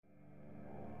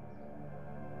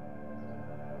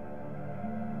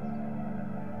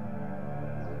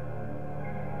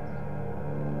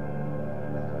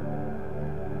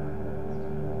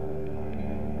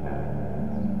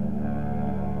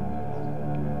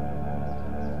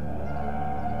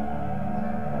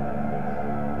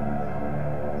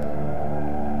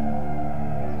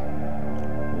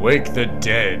Wake the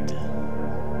Dead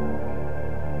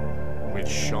with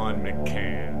Sean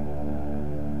McCann.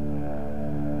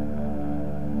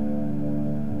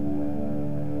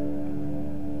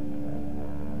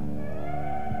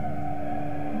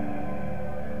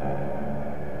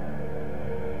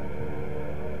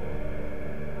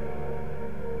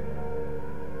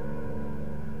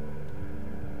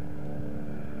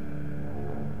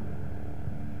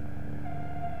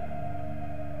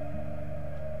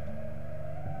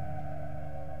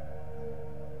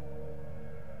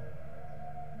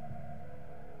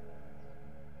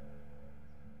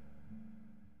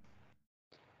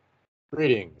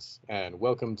 Greetings and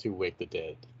welcome to Wake the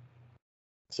Dead.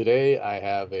 Today I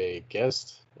have a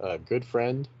guest, a good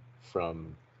friend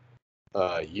from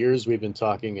years we've been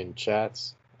talking in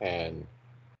chats, and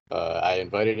I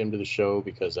invited him to the show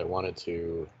because I wanted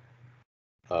to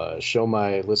show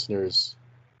my listeners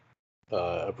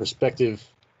a perspective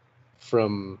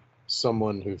from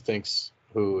someone who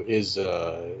is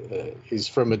he's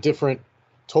from a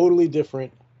totally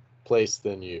different place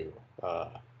than you.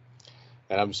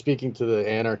 And I'm speaking to the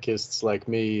anarchists like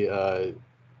me,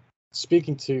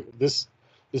 speaking to this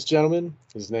gentleman.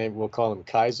 His name, we'll call him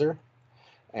Kaiser,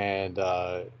 and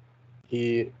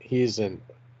he's an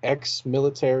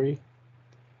ex-military,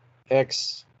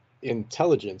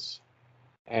 ex-intelligence,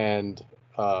 and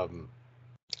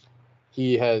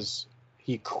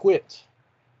he quit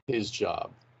his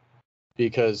job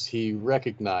because he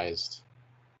recognized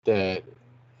that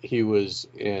he was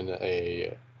in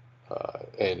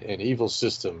an evil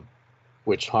system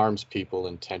which harms people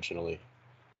intentionally,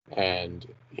 and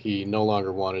he no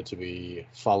longer wanted to be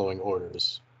following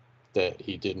orders that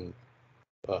he didn't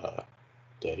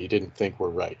think were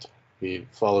right. He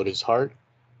followed his heart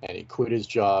and he quit his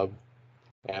job,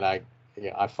 and I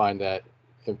find that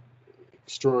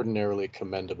extraordinarily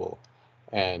commendable,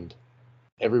 and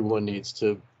everyone needs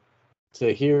to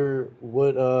hear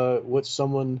what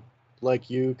someone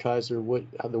like you, Kaiser,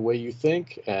 the way you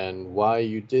think and why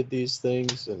you did these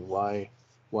things and why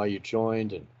you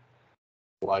joined and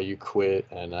why you quit.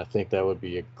 And I think that would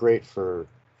be great for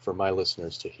my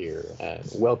listeners to hear. And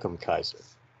welcome, Kaiser.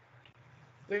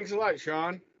 Thanks a lot,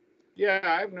 Sean. Yeah,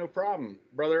 I have no problem,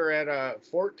 brother. At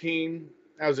 14,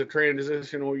 that was a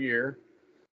transitional year.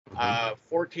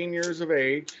 14 years of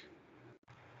age,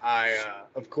 I,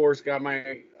 of course, got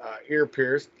my ear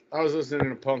pierced. I was listening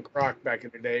to punk rock back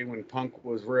in the day when punk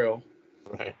was real.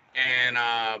 Right. And,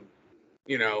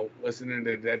 listening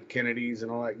to Dead Kennedys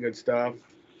and all that good stuff.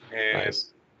 And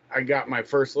Nice. I got my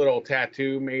first little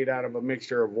tattoo made out of a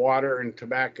mixture of water and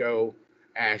tobacco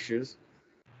ashes,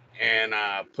 and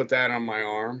put that on my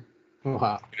arm.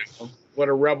 Wow. What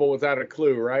a rebel without a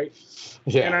clue, right?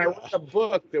 Yeah. And I read a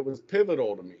book that was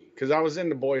pivotal to me because I was in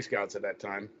the Boy Scouts at that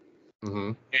time.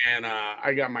 Mm-hmm. And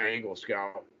I got my Eagle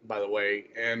Scout, by the way.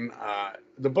 And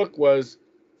the book was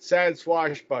Sad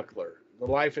Swashbuckler, The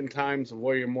Life and Times of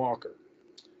William Walker.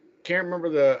 Can't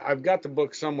remember I've got the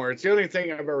book somewhere. It's the only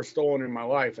thing I've ever stolen in my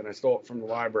life, and I stole it from the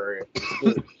library at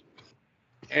school.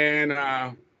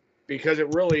 And because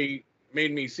it really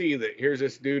made me see that here's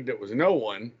this dude that was no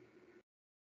one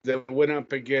that went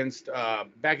up against,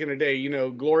 back in the day,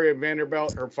 Gloria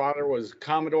Vanderbilt, her father was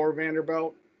Commodore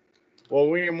Vanderbilt. Well,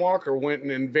 William Walker went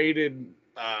and invaded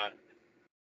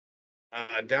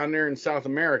down there in South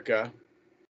America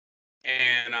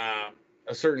and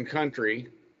a certain country.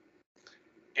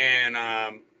 And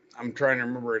I'm trying to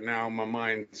remember it now. My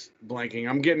mind's blanking.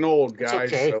 I'm getting old,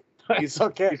 guys. It's okay. So It's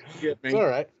okay. It's all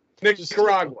right.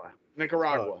 Nicaragua.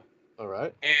 Oh, all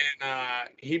right. And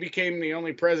he became the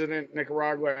only president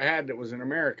Nicaragua had that was an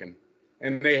American.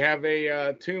 And they have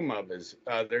a tomb of his.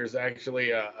 There's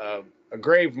actually a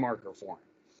grave marker for him.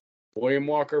 William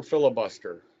Walker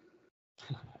Filibuster.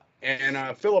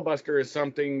 And filibuster is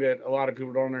something that a lot of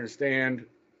people don't understand.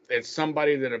 It's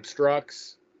somebody that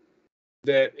obstructs,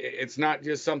 that it's not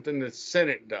just something the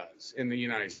Senate does in the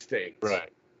United States.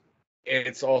 Right.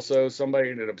 It's also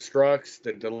somebody that obstructs,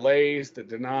 that delays, that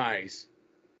denies,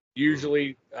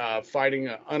 usually fighting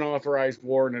an unauthorized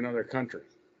war in another country.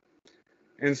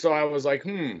 And so I was like,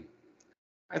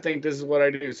 I think this is what I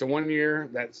do. So one year,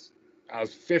 I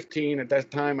was 15 at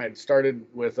that time. I'd started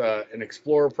with an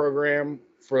Explorer program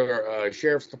for a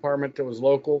sheriff's department that was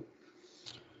local.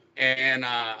 And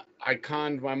I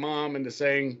conned my mom into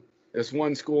saying this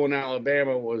one school in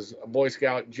Alabama was a Boy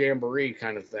Scout jamboree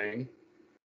kind of thing.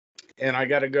 And I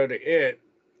got to go to it,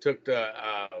 took the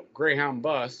Greyhound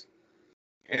bus,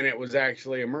 and it was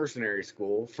actually a mercenary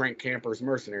school, Frank Camper's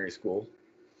mercenary school.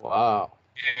 Wow.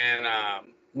 And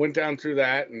went down through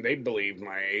that, and they believed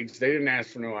my age. They didn't ask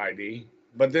for no ID.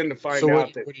 But then to find So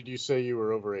out that what did you say, you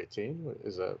were over 18? What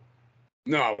is that?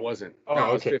 no, I wasn't. Oh, No,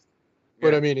 I was okay. 15.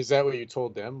 But Yeah. I mean, is that what you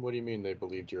told them? What do you mean they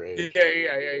believed your age?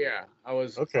 Yeah. I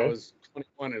Okay. was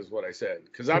 21 is what I said,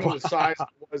 because I'm the size I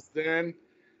was then,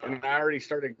 and I already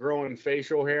started growing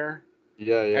facial hair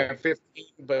Yeah. at 15.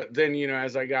 But then,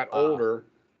 as I got older,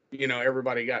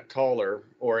 everybody got taller,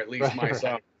 or at least my Right.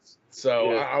 size.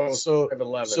 So Yeah. I was So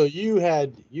 5'11".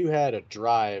 you had a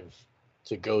drive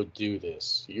to go do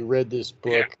this. You read this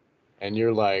Yeah. book and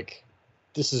you're like,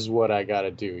 this is what I got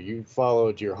to do. You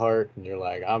followed your heart and you're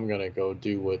like, I'm going to go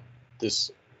do what this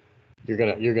you're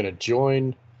going to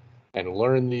join and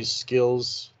learn these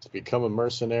skills to become a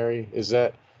mercenary. Is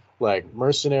that like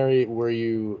mercenary, were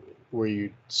you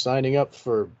signing up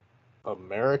for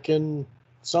American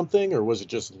something, or was it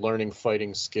just learning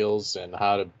fighting skills and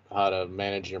how to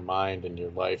manage your mind and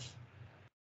your life?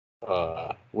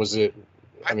 Was it,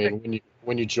 I I think mean,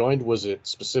 when you joined, was it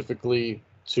specifically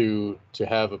to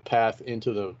have a path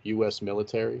into the US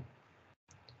military?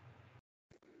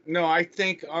 no, I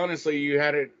think honestly you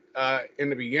had it in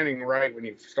the beginning, right when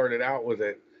you started out with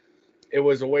it. It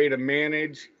was a way to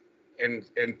manage and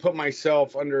put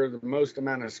myself under the most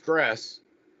amount of stress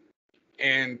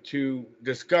and to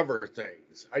discover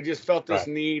things. I just felt this Right.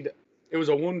 need. It was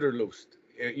a Wunderlust,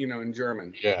 in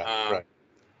German. Yeah, right.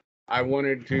 I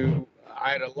wanted to.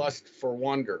 I had a lust for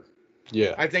wonder.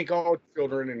 Yeah. I think all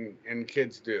children and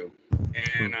kids do,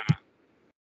 and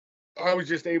I was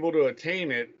just able to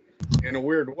attain it in a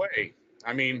weird way.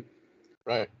 I mean,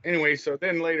 Right. anyway. So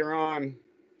then later on,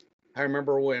 I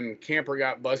remember when Camper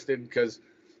got busted because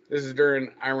this is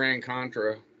during Iran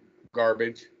Contra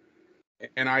garbage,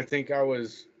 and I think I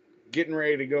was getting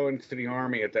ready to go into the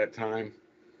army at that time,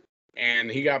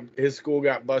 and his school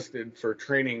got busted for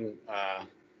training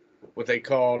what they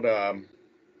called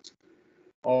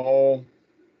all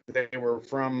they were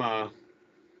from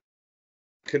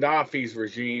Gaddafi's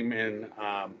regime in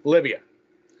Libya,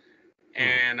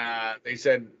 and they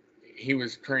said he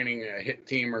was training a hit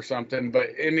team or something,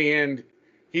 but in the end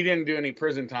he didn't do any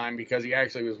prison time because he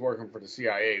actually was working for the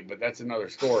CIA, but that's another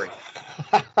story.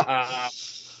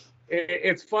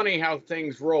 It's funny how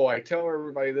things roll. I tell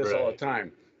everybody this all the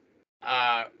time.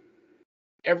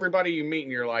 Everybody you meet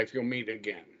in your life, you'll meet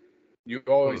again. You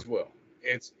always will.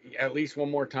 It's at least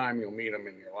one more time you'll meet them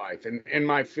in your life. And in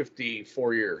my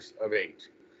 54 years of age.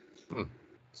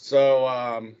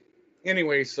 So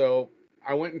anyway, so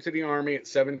I went into the Army at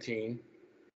 17.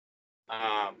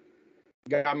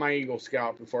 Got my Eagle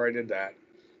Scout before I did that.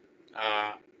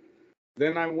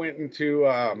 Then I went into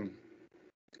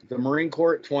the Marine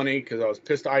Corps at 20 because I was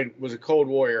pissed. I was a cold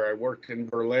warrior. I worked in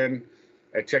Berlin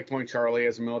at Checkpoint Charlie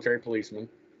as a military policeman,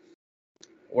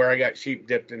 where I got sheep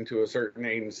dipped into a certain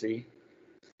agency.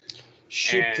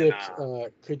 Sheep dipped.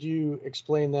 Could you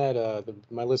explain that?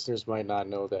 My listeners might not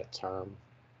know that term.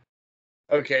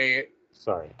 Okay.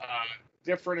 Sorry.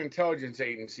 Different intelligence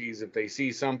agencies, if they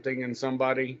see something in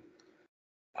somebody,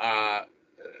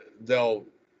 they'll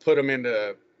put them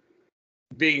into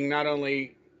being not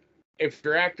only, if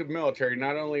you're active military,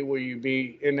 not only will you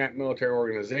be in that military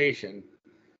organization,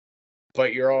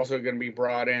 but you're also going to be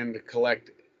brought in to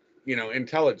collect,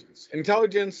 intelligence.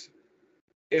 Intelligence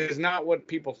is not what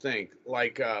people think.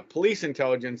 Like police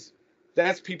intelligence,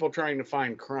 that's people trying to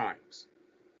find crimes.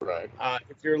 Right.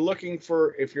 If you're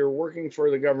working for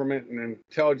the government in an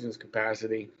intelligence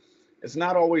capacity, it's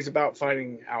not always about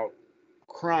finding out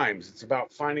crimes. It's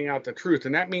about finding out the truth,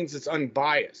 and that means it's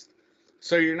unbiased.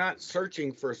 So you're not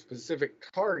searching for a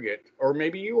specific target, or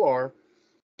maybe you are,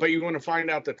 but you want to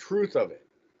find out the truth of it.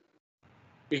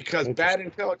 Because bad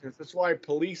intelligence, that's why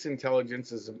police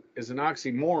intelligence is an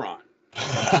oxymoron.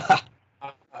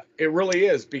 It really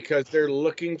is, because they're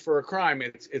looking for a crime.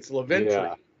 It's Leventry.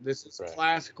 Yeah. This is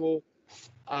classical.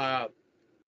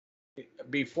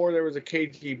 Before there was a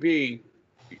KGB,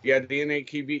 you had the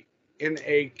NAKV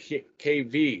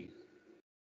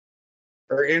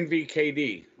or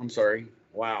NVKD. I'm sorry.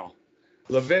 Wow.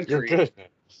 Leventry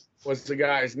was the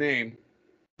guy's name.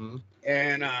 Mm-hmm.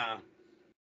 And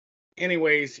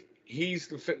anyways, he's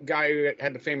the guy who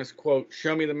had the famous quote,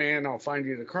 "Show me the man, I'll find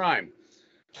you the crime."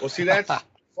 Well, see, that's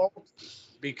faulty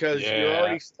because you're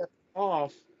already stepping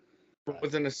off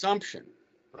with an assumption.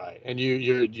 Right. And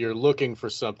you're looking for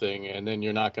something, and then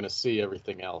you're not going to see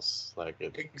everything else. Like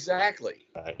it. Exactly.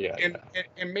 Yeah.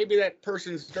 And maybe that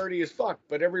person's dirty as fuck,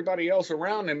 but everybody else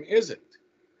around him isn't.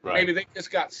 Right. Maybe they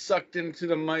just got sucked into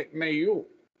the milieu.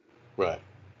 Right.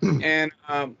 And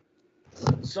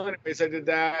so anyways, I did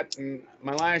that, and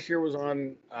my last year was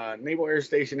on Naval Air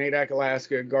Station Adak,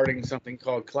 Alaska, guarding something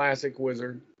called Classic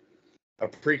Wizard, a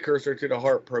precursor to the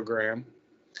HARP program.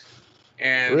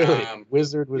 And Really,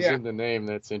 Wizard was yeah, in the name.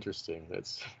 That's interesting.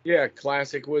 That's yeah,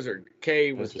 classic wizard.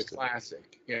 K was the interesting.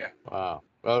 classic. Yeah, Wow.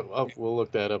 Well, we'll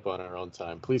look that up on our own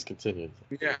time. Please continue.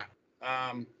 yeah.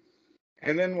 Um,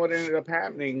 and then what ended up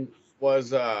happening was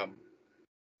the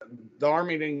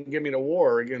army didn't give me the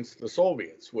war against the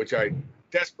Soviets, which I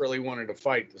desperately wanted to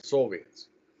fight the Soviets,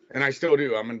 and I still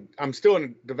do. I'm still a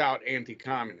devout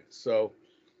anti-communist. So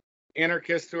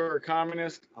anarchists who are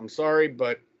communist, I'm sorry,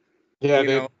 but Yeah, you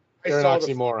know, I they're an saw the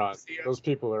oxymoron. yeah, Those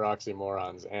people are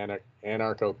oxymorons.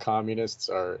 Anarcho-communists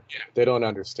are. yeah. They don't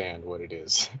understand what it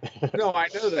is. No, I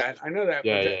know that. I know that.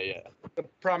 Yeah, But yeah, yeah. the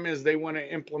problem is they want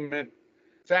to implement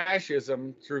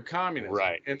fascism through communism,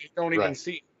 Right, and they don't even right.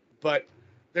 see it. But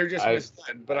they're just I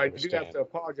misled. But I I do have understand. to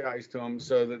apologize to them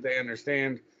so that they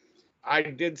understand. I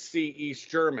did see East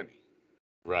Germany,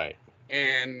 Right.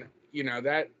 and you know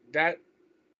that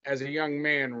as a young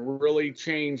man really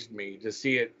changed me to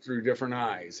see it through different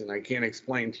eyes. And I can't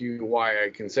explain to you why I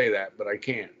can say that, but I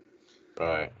can.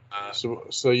 Right. Uh,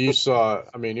 So you saw.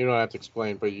 I mean, you don't have to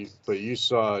explain, but you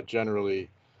saw generally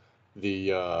the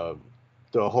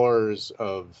horrors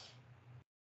of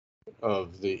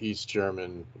the East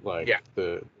German, like yeah,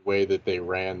 the way that they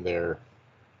ran their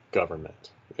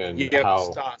government and yep, how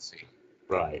Stasi.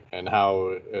 right and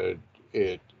how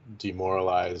it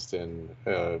demoralized and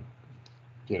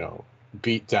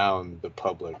beat down the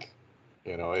public.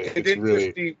 It It's didn't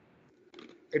just really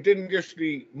it didn't just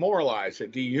demoralize;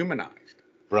 it dehumanized.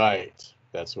 right.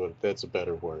 That's a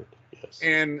better word. Yes.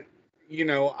 And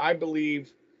I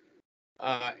believe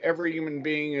every human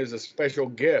being is a special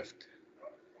gift,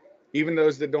 even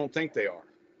those that don't think they are.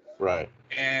 Right.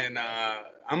 And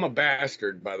I'm a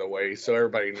bastard, by the way, so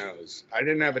everybody knows. I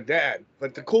didn't have a dad,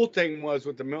 but the cool thing was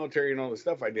with the military and all the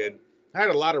stuff I did, I had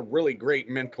a lot of really great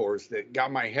mentors that got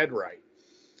my head right.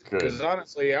 Good. Because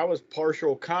honestly, I was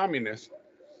partial communist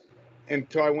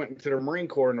until I went into the Marine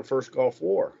Corps in the first Gulf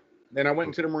War. Then I went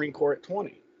into the Marine Corps at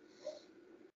 20.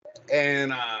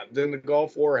 And then the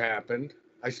Gulf War happened.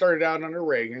 I started out under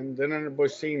Reagan, then under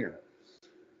Bush Sr.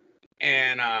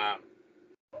 And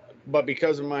but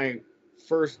because of my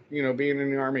first, being in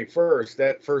the Army first,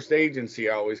 that first agency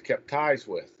I always kept ties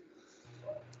with,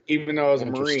 even though I was a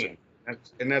Interesting. Marine.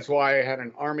 And that's why I had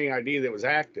an Army ID that was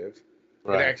active. It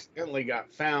Right. accidentally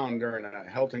got found during a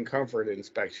health and comfort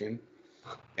inspection.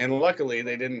 And luckily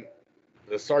the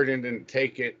sergeant didn't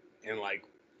take it and like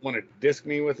want to disc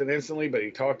me with it instantly, but he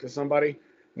talked to somebody.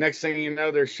 Next thing you know,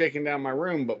 they're shaking down my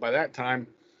room. But by that time,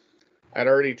 I'd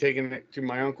already taken it to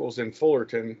my uncle's in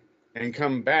Fullerton and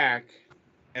come back,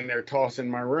 and they're tossing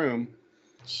my room.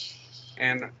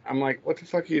 And I'm like, what the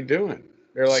fuck are you doing?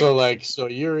 They're like, So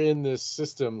you're in this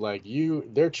system, like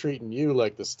they're treating you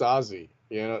like the Stasi,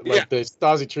 yeah, like the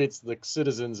Stasi treats the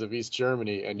citizens of East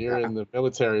Germany, and you're yeah. in the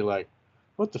military, like,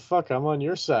 what the fuck? I'm on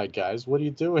your side, guys. What are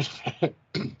you doing?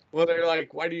 Well, they're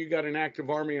like, why do you got an active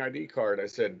Army ID card? I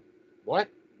said, what?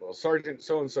 Well, Sergeant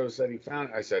so-and-so said he found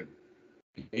it. I said,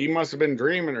 he must have been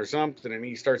dreaming or something. And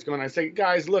he starts going, I say,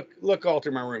 guys, look all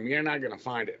through my room. You're not going to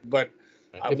find it. But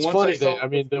It's once I funny saw that, I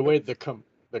mean, the way the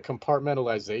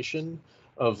compartmentalization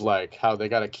of like how they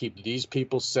got to keep these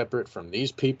people separate from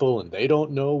these people and they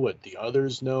don't know what the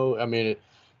others know. I mean,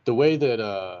 the way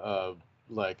that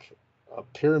like a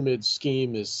pyramid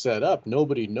scheme is set up,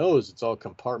 nobody knows. It's all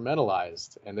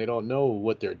compartmentalized and they don't know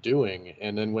what they're doing.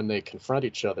 And then when they confront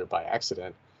each other by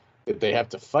accident, they have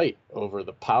to fight over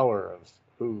the power of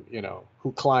who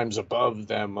climbs above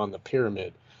them on the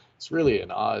pyramid. It's really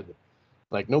an odd,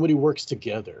 like nobody works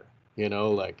together,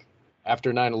 like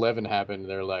after 9/11 happened,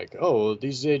 they're like, oh,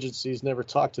 these agencies never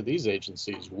talk to these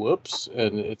agencies. Whoops.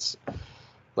 And it's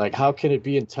like, how can it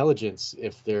be intelligence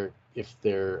if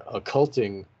they're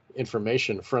occulting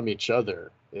information from each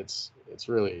other? It's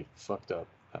really fucked up.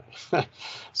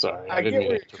 Sorry, I I didn't get mean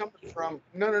where to you're coming interrupt you.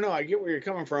 from. No. I get where you're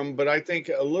coming from, but I think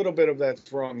a little bit of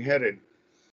that's wrong-headed. Mhm.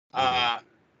 Uh,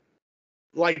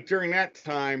 like during that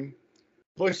time,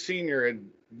 Bush Sr. had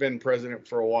been president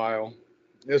for a while.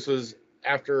 This was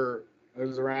after, it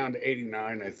was around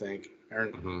 89, I think. Or,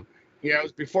 Mhm. yeah, it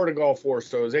was before the Gulf War,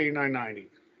 so it was 89, 90,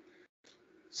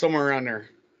 somewhere around there.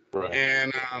 Right.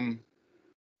 And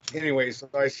anyway, so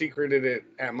I secreted it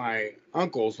at my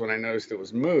uncle's when I noticed it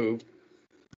was moved.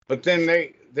 But then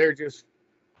they're just,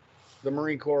 the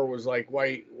Marine Corps was like,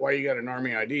 why you got an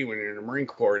Army ID when you're in the Marine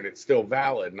Corps and it's still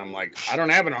valid? And I'm like, I don't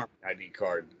have an Army ID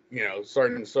card.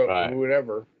 Sergeant so Right.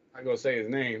 whatever. I go say his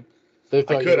name. They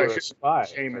thought you I were a should spy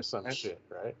shame or his some ass. shit,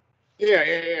 right?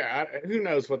 Yeah. Who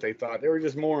knows what they thought? They were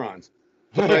just morons.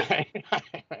 But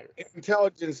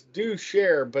intelligence do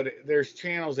share, but there's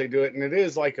channels they do it, and it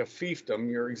is like a fiefdom.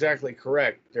 You're exactly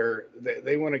correct.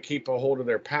 They want to keep a hold of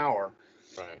their power.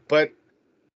 Right. But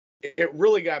it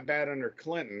really got bad under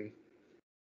Clinton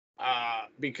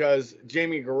because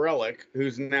Jamie Gorelick,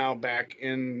 who's now back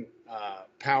in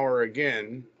power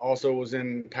again, also was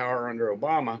in power under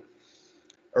Obama,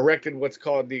 erected what's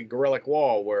called the Gorelick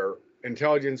Wall, where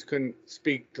intelligence couldn't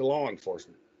speak to law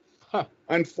enforcement. Huh.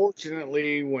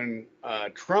 Unfortunately, when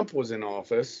Trump was in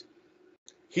office,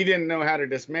 he didn't know how to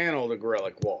dismantle the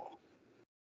Gorelick Wall.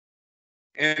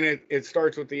 And it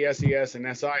starts with the SES and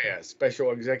SIS,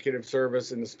 Special Executive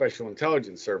Service and the Special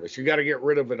Intelligence Service. You got to get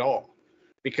rid of it all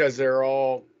because they're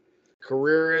all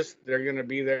careerists. They're going to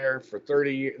be there for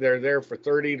 30. They're there for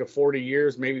 30 to 40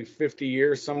 years, maybe 50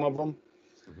 years, some of them.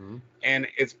 Mm-hmm. And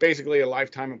it's basically a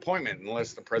lifetime appointment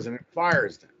unless the president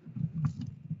fires them.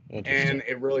 And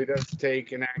it really does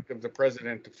take an act of the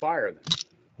president to fire them.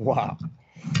 Wow.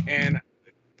 And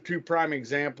two prime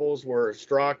examples were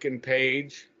Strzok and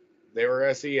Page. They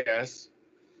were SES.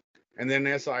 And then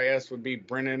SIS would be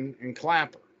Brennan and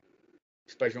Clapper,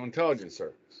 Special Intelligence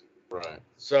Service. Right.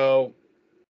 So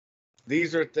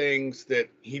these are things that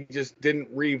he just didn't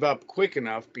rev up quick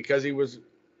enough because he was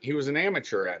an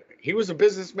amateur at it. He was a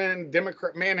businessman,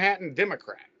 Democrat, Manhattan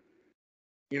Democrat.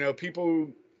 You know, people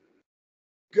who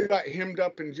got hemmed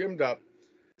up and gymmed up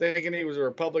thinking he was a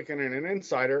Republican and an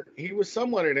insider. He was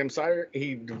somewhat an insider.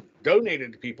 He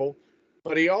donated to people,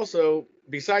 but he also,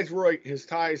 besides his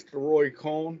ties to Roy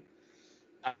Cohn,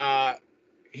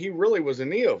 he really was a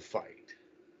neophyte.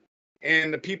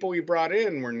 And the people he brought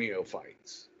in were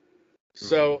neophytes.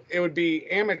 So it would be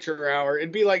amateur hour.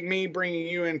 It'd be like me bringing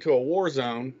you into a war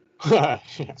zone,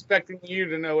 expecting you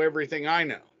to know everything I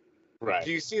know. Right.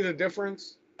 Do you see the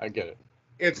difference? I get it.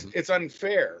 It's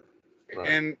unfair. Right.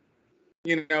 And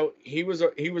you know, he was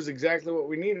exactly what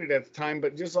we needed at the time,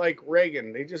 but just like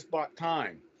Reagan, they just bought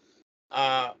time.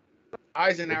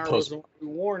 Eisenhower was the one who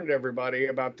warned everybody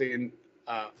about the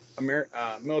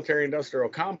military-industrial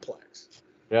complex.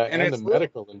 Yeah, and the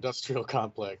medical-industrial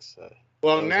complex.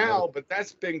 But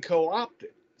that's been co-opted.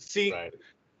 See, right.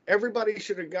 Everybody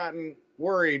should have gotten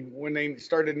worried when they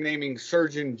started naming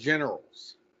surgeon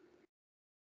generals.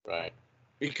 Right.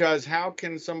 Because how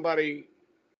can somebody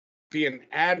be an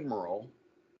admiral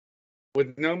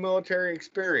with no military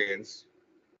experience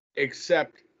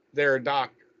except they're a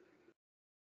doctor?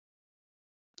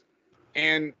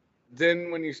 And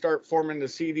then when you start forming the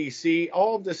CDC,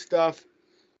 all of this stuff.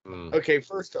 Okay,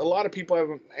 first, a lot of people have,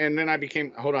 and then I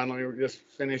became, hold on, let me just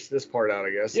finish this part out,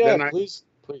 I guess. Yeah, please,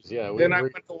 yeah. Then I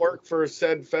went to work for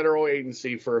said federal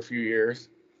agency for a few years,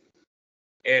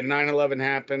 and 9/11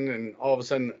 happened, and all of a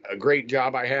sudden, a great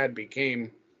job I had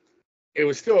it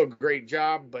was still a great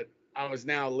job, but I was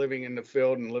now living in the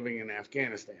field and living in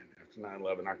Afghanistan after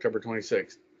 9/11, October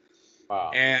 26th.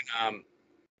 Wow. And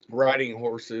riding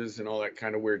horses and all that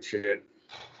kind of weird shit.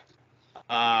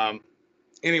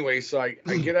 Anyway, so I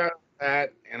get out of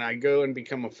that and I go and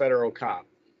become a federal cop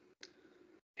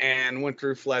and went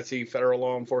through FLETC, Federal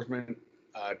Law Enforcement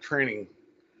Training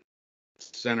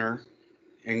Center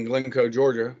in Glencoe,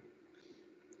 Georgia,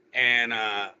 and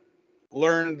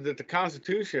learned that the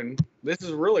Constitution, this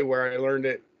is really where I learned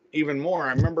it even more.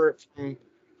 I remember it from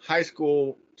high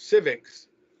school civics,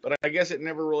 but I guess it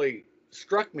never really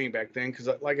struck me back then because,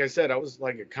 like I said, I was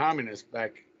like a communist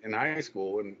back in high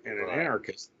school and an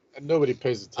anarchist. And nobody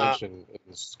pays attention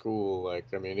in school. Like,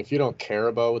 I mean, if you don't care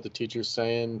about what the teacher's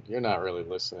saying, you're not really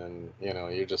listening. You know,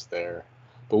 you're just there.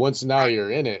 But once now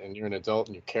you're in it and you're an adult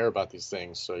and you care about these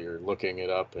things, so you're looking it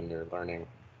up and you're learning.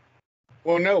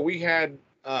 Well, no, we had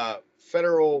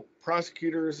federal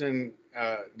prosecutors and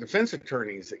defense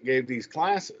attorneys that gave these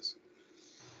classes.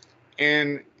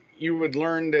 And you would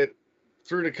learn that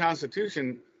through the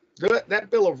Constitution, that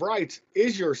Bill of Rights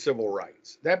is your civil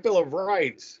rights. That Bill of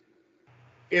Rights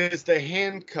is the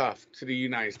handcuff to the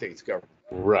United States government.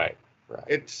 Right.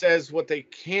 It says what they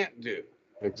can't do.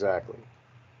 Exactly.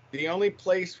 The only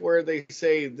place where they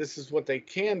say this is what they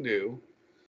can do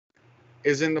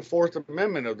is in the Fourth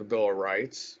Amendment of the Bill of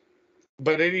Rights,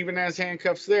 but it even has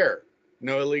handcuffs there.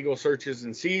 No illegal searches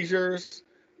and seizures,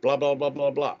 blah, blah, blah,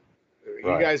 blah, blah.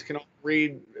 Right. You guys can all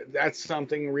read, that's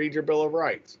something, read your Bill of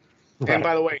Rights. Right. And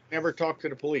by the way, never talk to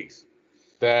the police.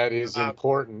 That is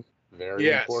important, very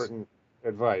important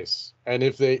advice. And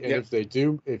if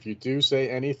you do say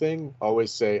anything,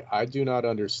 always say, I do not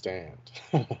understand.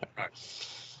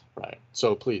 Right.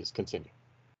 So please continue.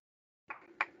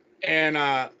 And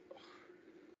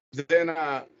then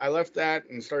I left that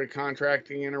and started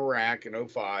contracting in Iraq in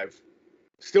 2005.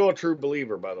 Still a true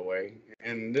believer, by the way.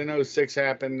 And then 2006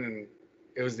 happened, and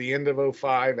it was the end of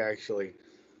 2005, actually.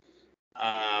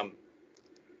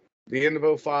 The end of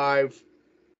 2005,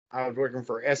 I was working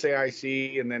for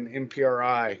SAIC and then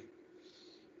MPRI.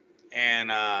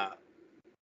 and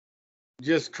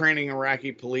just training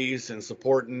Iraqi police and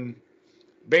supporting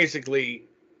basically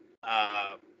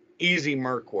easy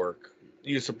merc work.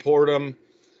 You support them,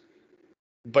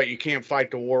 but you can't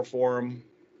fight the war for them.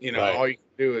 You know, Right. all you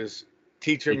can do is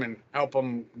teach them and help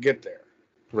them get there.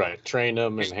 Right. Train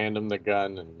them and hand them the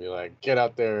gun and be like, get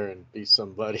out there and be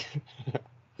somebody.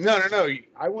 No.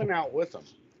 I went out with them.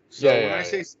 So Yeah, when I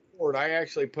say support, I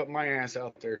actually put my ass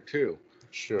out there too.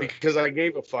 Sure. Because I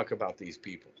gave a fuck about these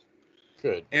people.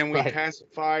 Good. And we Right.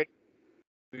 pacified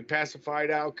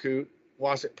Al Qut,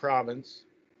 Wasat province.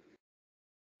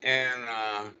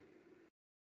 And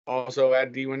also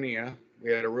at Diwania.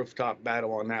 We had a rooftop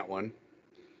battle on that one.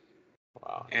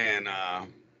 Wow. And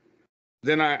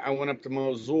then I went up to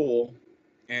Mosul,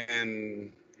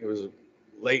 and it was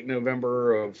late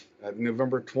November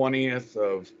 20th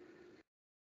of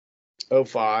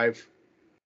 05.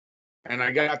 And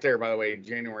I got there, by the way,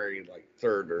 January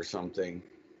 3rd or something,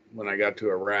 when I got to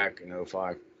Iraq in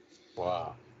 05.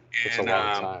 Wow. That's a And,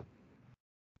 long time.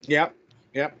 Yep.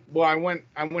 Well, I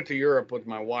went to Europe with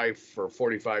my wife for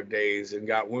 45 days and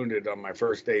got wounded on my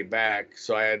first day back.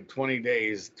 So I had 20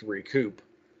 days to recoup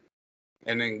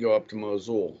and then go up to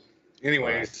Mosul.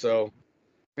 Anyway, Right. So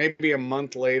maybe a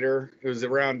month later, it was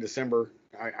around December.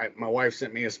 My wife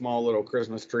sent me a small little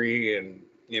Christmas tree and,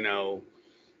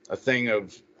 a thing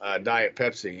of Diet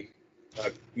Pepsi,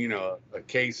 a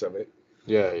case of it.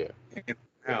 Yeah.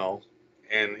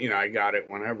 And I got it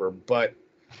whenever. But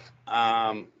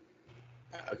a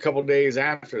couple days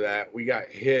after that, we got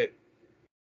hit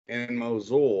in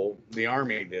Mosul. The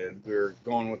army did. We were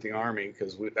going with the army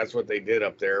because that's what they did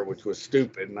up there, which was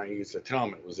stupid. And I used to tell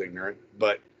them it was ignorant.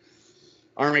 But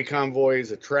army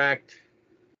convoys attract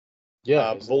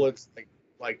bullets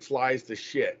like flies to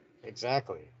shit.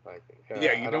 Exactly.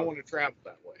 You don't want to travel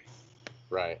that way.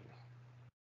 Right.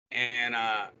 And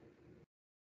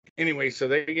anyway, so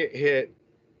they get hit.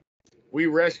 We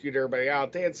rescued everybody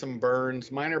out. They had some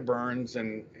burns, minor burns,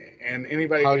 and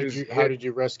anybody. How did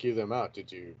you rescue them out? Did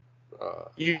you?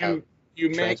 You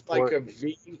make like a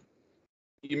V.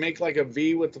 You make like a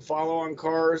V with the follow-on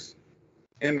cars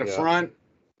in the front,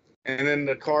 and then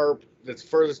the car that's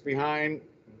furthest behind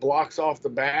blocks off the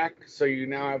back, so you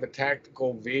now have a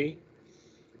tactical V,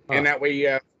 and that way you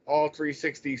have all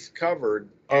 360s covered.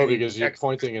 Oh, because you're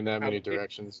pointing in that many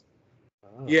directions.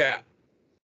 Oh. Yeah.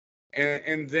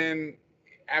 And then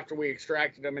after we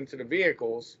extracted them into the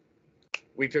vehicles,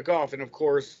 we took off. And of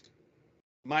course,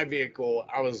 my vehicle,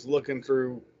 I was looking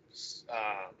through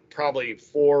probably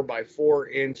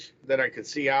 4x4 inch that I could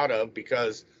see out of,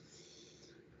 because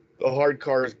the hard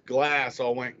car's glass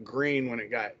all went green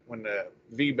when the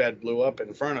V bed blew up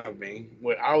in front of me.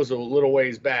 I was a little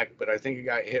ways back, but I think it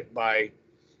got hit by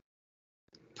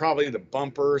probably the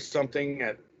bumper or something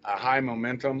at a high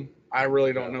momentum. I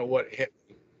really don't know what hit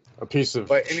me. A piece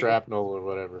of shrapnel or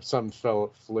whatever. Something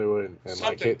flew in and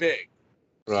something hit. Big.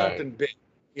 Right. Something big.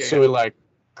 Yeah. So it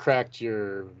cracked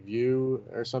your view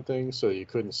or something so you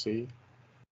couldn't see?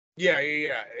 Yeah.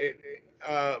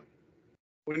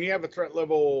 When you have a threat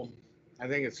level, I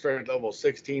think it's threat level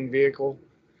 16 vehicle,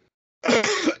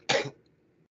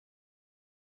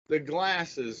 the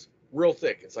glass is real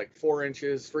thick. It's like 4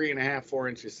 inches, 3.5, 4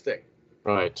 inches thick.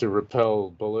 Right, to repel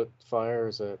bullet fire,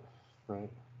 is that right?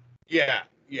 Yeah.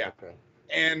 Okay.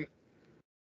 And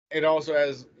it also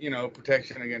has,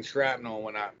 protection against shrapnel and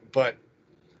whatnot. But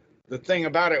the thing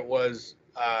about it was,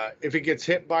 if it gets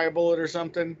hit by a bullet or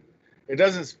something, it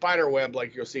doesn't spider web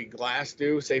like you'll see glass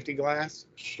do, safety glass.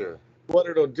 Sure. What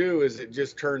it'll do is it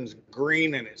just turns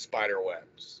green and it spider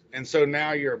webs. And so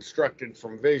now you're obstructed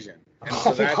from vision. And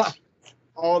so that's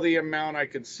all the amount I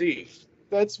could see.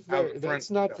 That's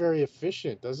not very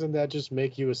efficient. Doesn't that just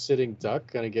make you a sitting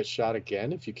duck, gonna get shot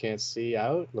again if you can't see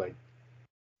out? Like,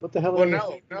 what the hell?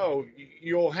 Well, no.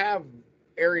 You'll have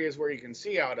areas where you can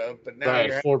see out of, but now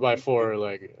you're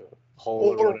 4x4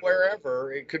 hole or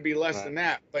wherever. It could be less than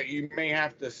that, but you may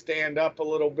have to stand up a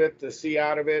little bit to see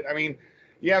out of it. I mean,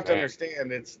 you have to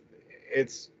understand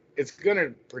it's gonna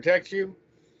protect you,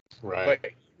 right?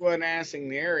 But you unassing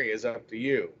the area is up to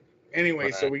you.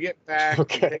 Anyway, so we get back.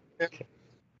 Okay.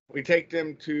 We take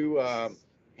them to.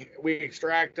 We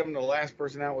extract them. The last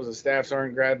person out was a staff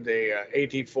sergeant. Grabbed a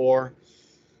AT-4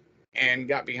 and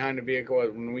got behind the vehicle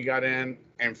when we got in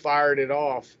and fired it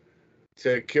off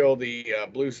to kill the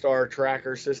Blue Star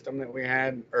tracker system that we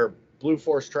had, or Blue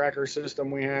Force tracker system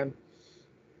we had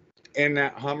in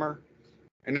that Hummer.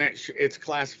 And it's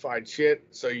classified shit,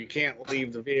 so you can't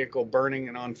leave the vehicle burning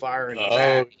and on fire in the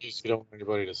back. You don't want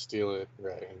anybody to steal it,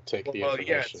 right, and take the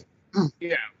information.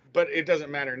 Yeah, but it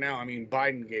doesn't matter now. I mean,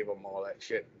 Biden gave them all that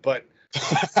shit. But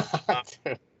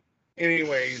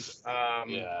anyways,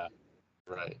 Yeah.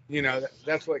 Right. you know,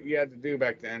 that's what you had to do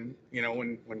back then. You know,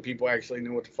 when people actually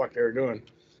knew what the fuck they were doing.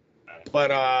 But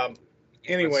When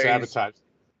anyways, sabotage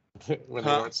when they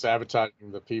huh? weren't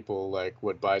sabotaging the people like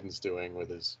what Biden's doing with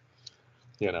his,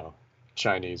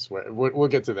 Chinese. We'll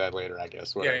get to that later, I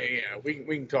guess. Yeah, Whatever. yeah, yeah.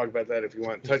 We can talk about that if you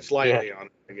want. Touch Yeah. lightly on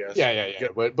it, I guess. Yeah.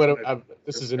 Get But on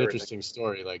this is an everything. interesting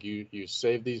story. Like you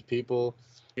saved these people,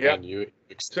 Yep. and you Took them.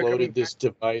 exploded this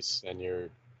device, and you're.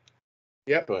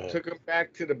 Yep. Go ahead. Took them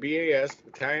back to the BAS,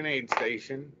 Battalion Aid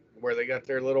Station, where they got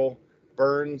their little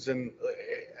burns and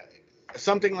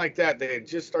something like that. They had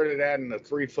just started adding a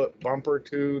 3-foot bumper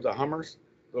to the Hummers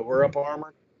that were up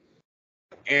armored,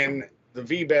 and the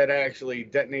V bed actually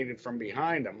detonated from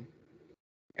behind them.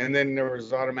 And then there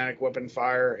was automatic weapon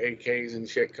fire, AKs and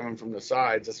shit coming from the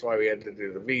sides. That's why we had to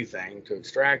do the V thing to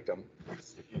extract them.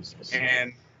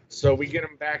 And so we get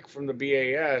them back from the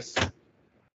BAS,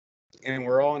 and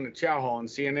we're all in the chow hall, and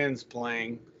CNN's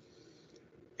playing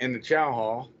in the chow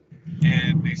hall.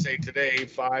 And they say today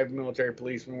 5 military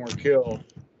policemen were killed,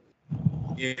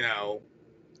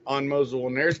 on Mosul.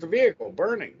 And there's the vehicle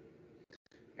burning.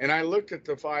 And I looked at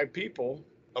the 5 people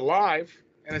alive,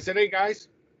 and I said, hey, guys,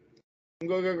 I'm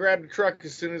going to go grab the truck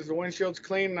as soon as the windshield's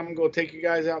clean, and I'm going to take you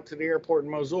guys out to the airport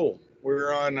in Mosul.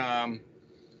 We're on,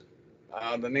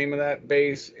 the name of that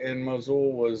base in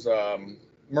Mosul was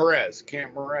Merez,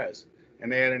 Camp Merez,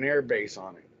 and they had an air base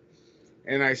on it.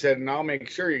 And I said, and I'll make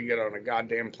sure you get on a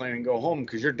goddamn plane and go home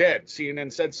because you're dead.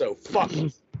 CNN said so. Fuck.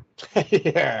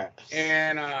 Yeah.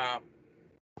 And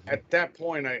at that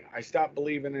point, I stopped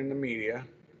believing in the media.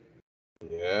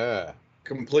 Yeah.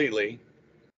 Completely.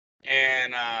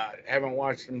 And haven't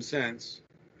watched them since.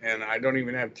 And I don't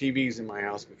even have TVs in my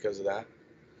house because of that.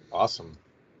 Awesome.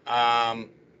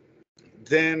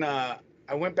 Then I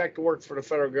went back to work for the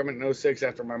federal government in 06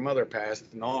 after my mother passed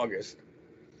in August.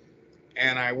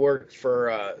 And I worked for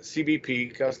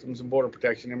CBP, Customs and Border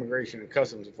Protection, Immigration and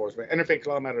Customs Enforcement. Interfaith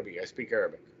Kalam Arabi. I speak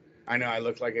Arabic. I know I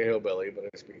look like a hillbilly, but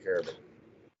I speak Arabic.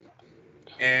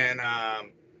 And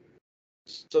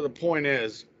so the point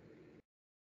is,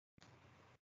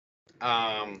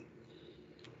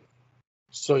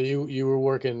 so you were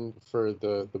working for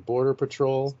the Border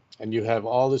Patrol, and you have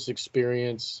all this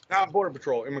experience. not Border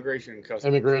Patrol, Immigration and Customs.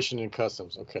 Immigration and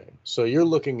Customs. Okay. So you're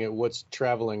looking at what's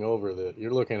traveling over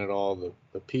you're looking at all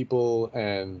the people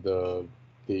and the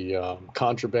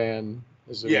contraband,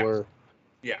 as it were.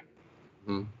 Yeah.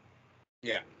 Hmm.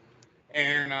 Yeah.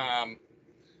 And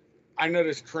I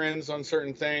noticed trends on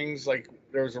certain things. Like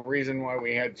there was a reason why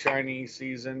we had Chinese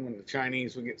season when the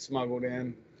Chinese would get smuggled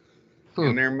in.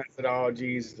 And their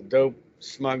methodologies, the dope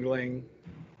smuggling,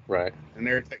 right, and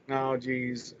their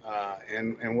technologies,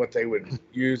 and what they would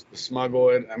use to smuggle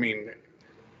it. I mean,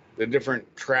 the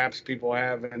different traps people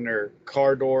have in their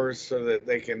car doors so that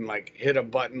they can like hit a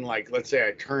button. Like let's say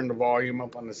I turn the volume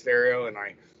up on the stereo and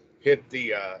I hit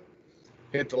the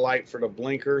light for the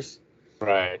blinkers.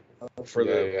 Right. For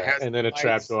and then a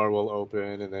trap door will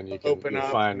open, and then you can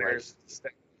find and there's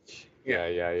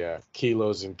yeah,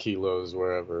 kilos and kilos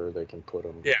wherever they can put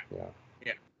them. Yeah.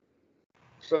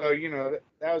 So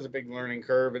that was a big learning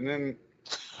curve, and then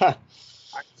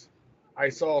I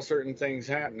saw certain things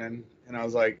happening, and I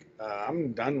was like,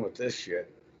 I'm done with this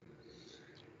shit.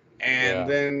 And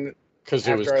then because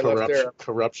there was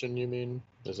corruption, you mean?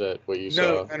 Is that what you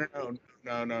saw?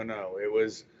 No. It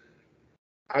was.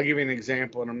 I'll give you an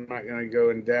example, and I'm not going to go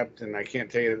in depth, and I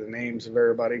can't tell you the names of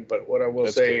everybody, but what I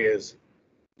will say is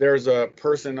there's a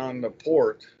person on the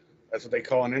port. That's what they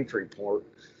call an entry port.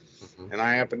 Mm-hmm. And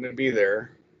I happened to be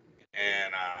there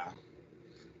and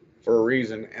for a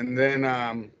reason. And then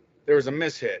there was a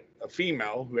mishit. A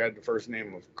female who had the first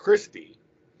name of Christy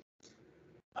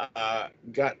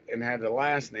got and had the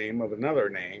last name of another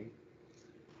name.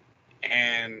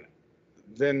 And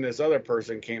then this other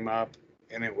person came up,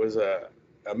 and it was a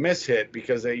mishit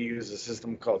because they use a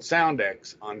system called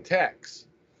SoundX on text.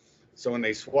 So when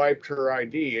they swiped her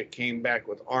ID, it came back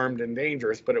with armed and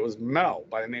dangerous, but it was Mel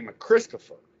by the name of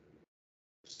Christopher.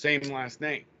 Same last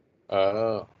name.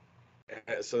 Oh.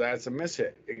 So that's a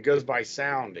mishit. It goes by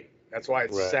sounding. That's why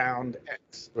it's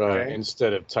SoundX. Right. Okay?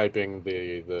 Instead of typing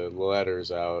the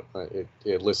letters out,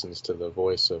 it listens to the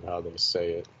voice of how they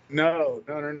say it. No.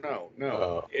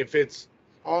 If it's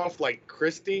off like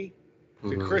Christy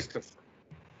to Christopher,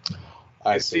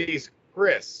 I see. Sees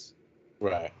Chris.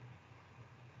 Right.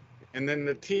 And then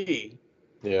the T.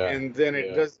 Yeah. And then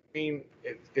it doesn't mean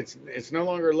it's no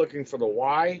longer looking for the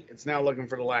Y. It's now looking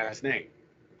for the last name.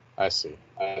 I see.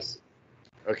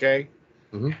 Okay.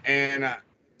 Mm-hmm. And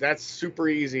that's super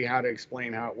easy how to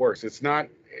explain how it works. It's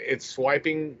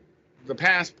swiping the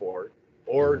passport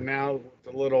or now with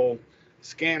the little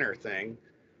scanner thing,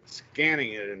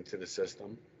 scanning it into the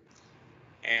system,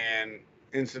 and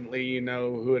instantly you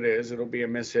know who it is. It'll be a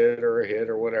mishit or a hit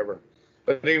or whatever.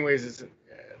 But anyways,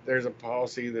 there's a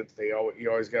policy that you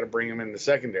always got to bring them in the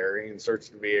secondary and search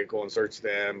the vehicle and search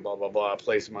them, blah blah blah,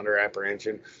 place them under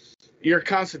apprehension. Your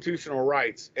constitutional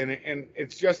rights, and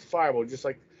it's justifiable, just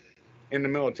like in the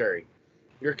military.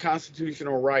 Your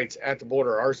constitutional rights at the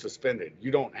border are suspended.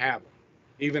 You don't have them,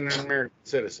 even an American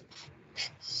citizen.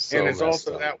 So and it's messed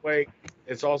also up. that way.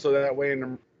 It's also that way in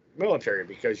the military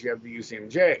because you have the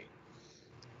UCMJ.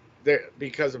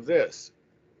 Because of this,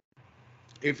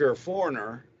 if you're a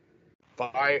foreigner,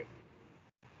 by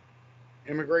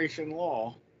immigration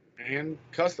law and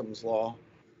customs law,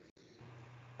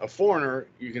 a foreigner,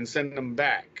 you can send them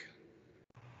back.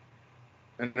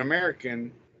 An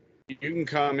American, you can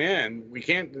come in. We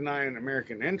can't deny an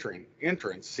American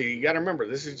entrance. See, you got to remember,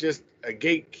 this is just a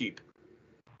gatekeeper.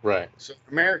 Right. So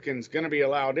American's going to be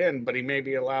allowed in, but he may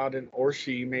be allowed in, or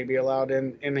she may be allowed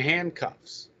in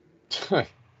handcuffs. Right.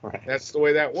 That's the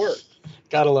way that works.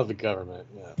 Gotta love the government.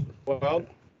 Yeah. Well,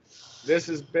 this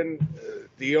has been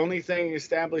the only thing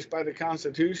established by the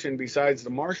Constitution besides the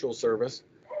Marshal Service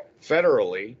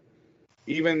federally.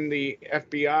 Even the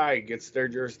FBI gets their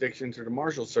jurisdiction through the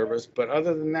Marshal Service. But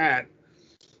other than that,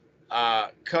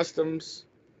 customs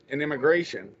and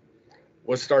immigration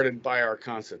was started by our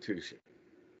Constitution.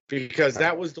 Because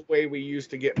that was the way we used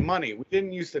to get money. We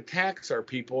didn't used to tax our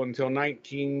people until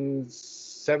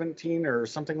 1917 or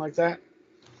something like that.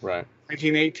 Right.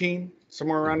 1918,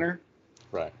 somewhere around there.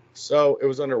 Right. So it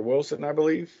was under Wilson, I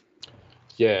believe.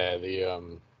 Yeah,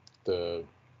 the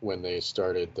when they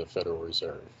started the Federal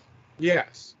Reserve.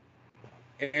 Yes.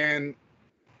 And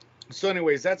so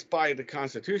anyways, that's by the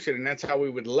Constitution, and that's how we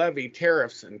would levy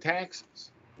tariffs and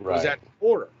taxes. Right. Was at the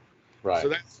border. Right. So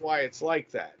that's why it's like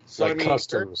that. So like I mean,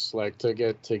 customs, like to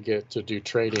do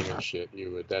trading and shit.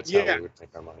 That's how we would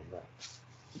make our money. Right.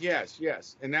 Yes.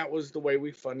 And that was the way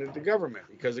we funded the government,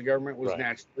 because the government was Right.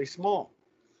 naturally small.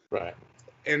 Right.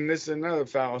 And this is another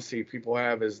fallacy people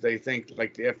have, is they think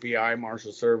like the FBI,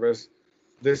 Marshal Service,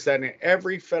 this, that, and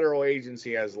every federal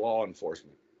agency has law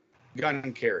enforcement,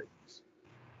 gun carriers.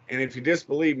 And if you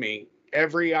disbelieve me,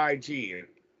 every IG,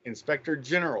 Inspector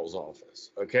General's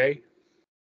office, okay,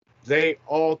 they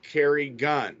all carry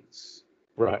guns.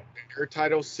 Right. They're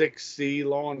Title 6C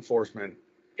law enforcement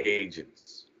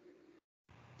agents.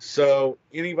 So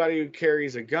anybody who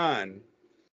carries a gun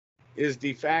is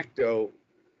de facto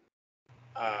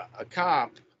a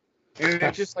cop. And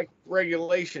it's just like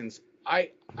regulations.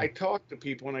 I talk to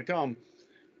people and I tell them,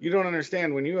 you don't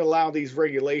understand, when you allow these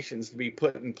regulations to be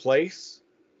put in place,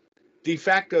 de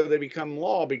facto they become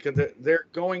law, because they're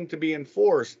going to be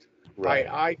enforced Right.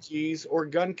 by IGs or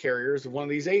gun carriers of one of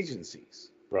these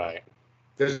agencies. Right.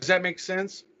 Does that make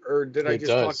sense? Or did I It just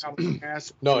does. talk out my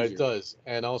ass? No, it does.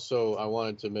 And also, I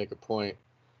wanted to make a point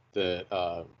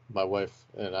that my wife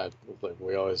and I, like,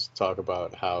 we always talk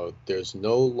about how there's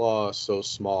no law so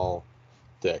small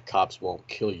that cops won't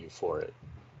kill you for it.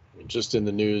 I mean, just in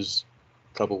the news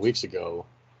a couple weeks ago,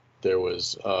 there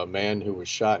was a man who was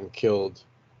shot and killed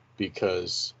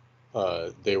because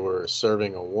they were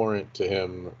serving a warrant to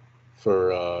him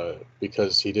for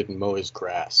because he didn't mow his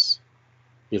grass.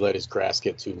 He let his grass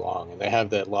get too long, and they have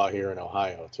that law here in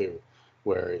Ohio too,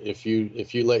 where if you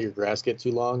let your grass get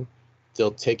too long,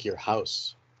 they'll take your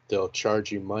house. They'll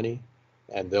charge you money,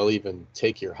 and they'll even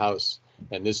take your house.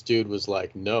 And this dude was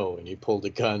like, no, and he pulled a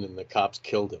gun, and the cops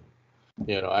killed him.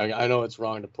 You know, I know it's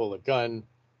wrong to pull a gun,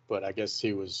 but I guess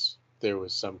there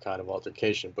was some kind of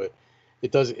altercation. But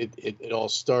it all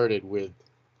started with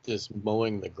this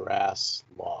mowing the grass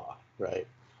law, right?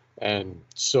 And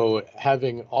so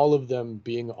having all of them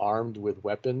being armed with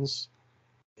weapons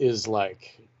is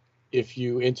like, if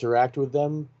you interact with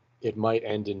them, it might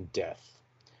end in death.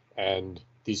 And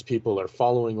these people are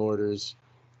following orders.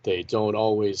 They don't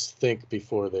always think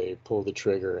before they pull the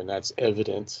trigger, and that's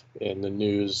evident in the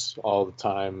news all the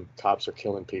time. Cops are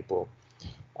killing people.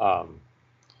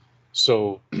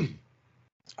 So,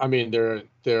 I mean,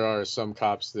 there are some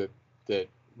cops that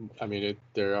I mean,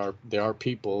 there are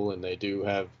people, and they do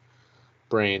have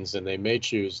brains, and they may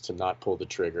choose to not pull the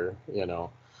trigger, you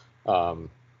know.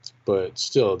 But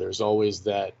still, there's always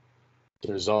that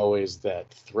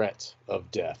threat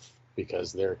of death,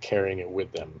 because they're carrying it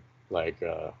with them. Like,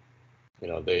 you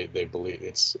know, they believe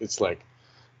it's like,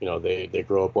 you know, they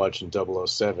grow up watching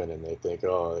 007, and they think,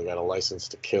 oh, they got a license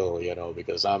to kill, you know,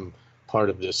 because I'm part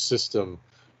of this system,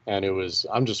 and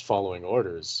I'm just following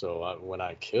orders. So when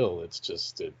I kill, it's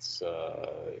just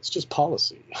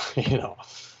policy, you know.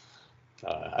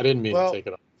 I didn't mean to take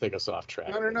it off take us off track.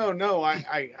 No.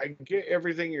 I get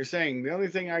everything you're saying. The only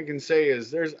thing I can say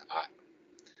is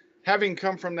having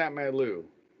come from that milieu,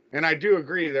 and I do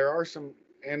agree there are some,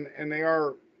 and they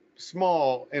are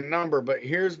small in number, but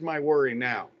here's my worry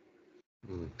now.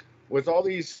 With all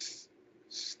these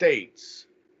states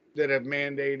that have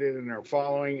mandated and are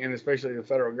following, and especially the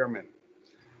federal government,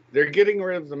 they're getting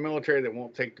rid of the military that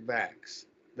won't take the vax,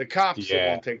 the cops that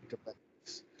won't take the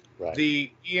vax,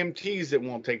 the EMTs that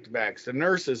won't take the vax, the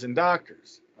nurses and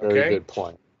doctors. Okay? Very good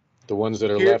point. The ones that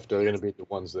are left are going to be the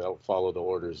ones that follow the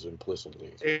orders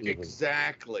implicitly.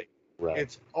 Exactly. Right.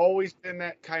 It's always been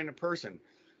that kind of person.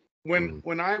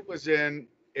 When I was in,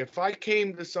 if I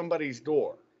came to somebody's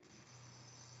door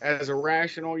as a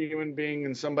rational human being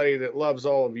and somebody that loves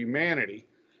all of humanity,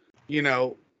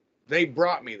 they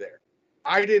brought me there.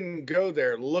 I didn't go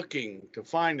there looking to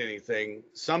find anything.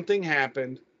 Something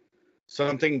happened,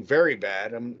 something very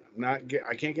bad.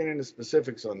 I can't get into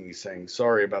specifics on these things.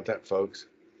 Sorry about that, folks.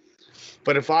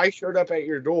 But if I showed up at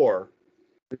your door,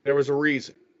 there was a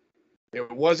reason. It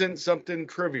wasn't something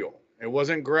trivial. It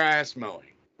wasn't grass mowing.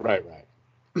 Right.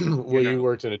 Well, you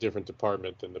worked in a different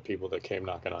department than the people that came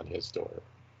knocking on his door.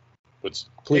 But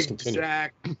please continue.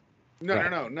 Exactly.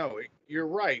 No. You're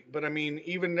right. But I mean,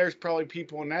 even there's probably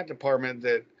people in that department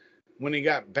that when he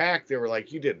got back, they were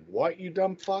like, "You did what, you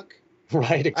dumb fuck?"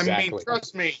 Right, exactly. I mean,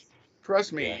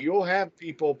 trust me, you'll have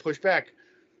people push back.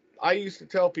 I used to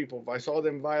tell people if I saw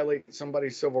them violate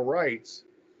somebody's civil rights,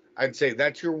 I'd say,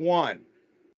 "That's your one.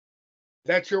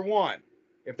 That's your one."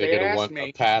 If they get ask me,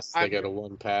 a pass, they get a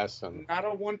one pass. Not a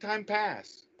one-time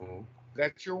pass. Mm-hmm.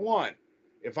 That's your one.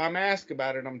 If I'm asked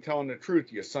about it, I'm telling the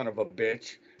truth, you son of a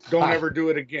bitch. Don't ever do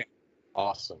it again.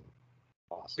 Awesome.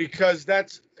 Because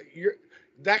that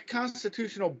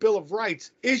constitutional Bill of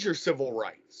Rights is your civil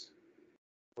rights.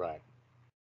 Right.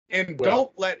 And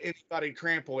don't let anybody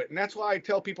trample it. And that's why I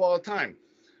tell people all the time,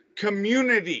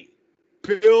 community,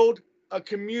 build a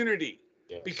community.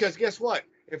 Yes. Because guess what?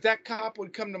 If that cop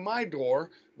would come to my door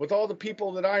with all the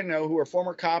people that I know who are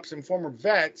former cops and former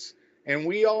vets, and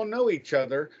we all know each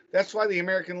other, that's why the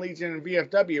American Legion and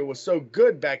VFW was so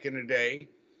good back in the day.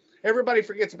 Everybody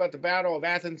forgets about the Battle of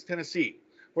Athens, Tennessee,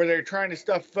 where they're trying to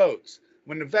stuff votes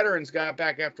when the veterans got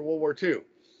back after World War II.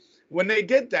 When they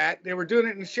did that, they were doing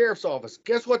it in the sheriff's office.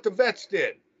 Guess what the vets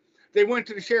did? They went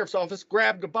to the sheriff's office,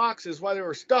 grabbed the boxes while they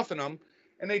were stuffing them,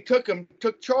 and they took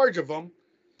charge of them,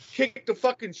 kicked the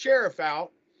fucking sheriff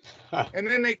out, and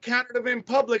then they counted them in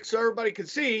public so everybody could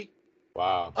see.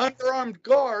 Wow. Underarmed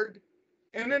guard,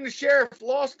 and then the sheriff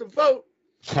lost the vote,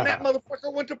 and that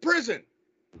motherfucker went to prison.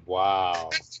 Wow.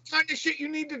 That's the kind of shit you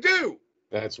need to do.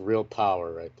 That's real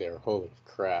power right there. Holy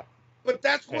crap. But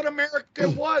that's what America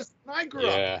was when I grew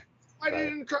up. I Right.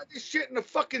 didn't try this shit in the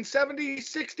fucking 70s,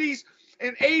 60s,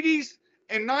 and 80s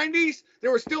and 90s. There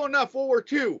was still enough World War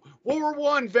II, World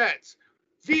War I vets,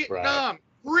 Vietnam,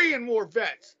 Korean War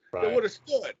vets that would have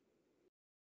stood.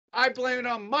 I blame it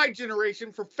on my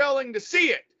generation for failing to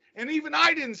see it. And even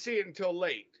I didn't see it until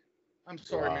late. I'm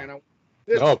sorry, man.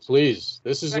 No, please.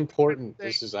 This is important.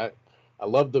 This is I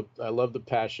love the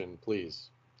passion,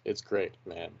 please. It's great,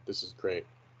 man. This is great.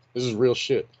 This is real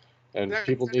shit. And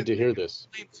people need to hear this.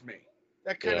 Inflames me.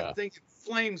 That kind of thing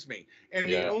inflames me. And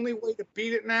the only way to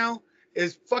beat it now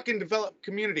is fucking develop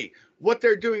community. What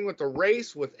they're doing with the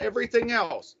race, with everything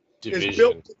else, is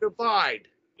built to divide.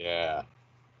 Yeah.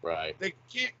 Right. They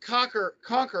can't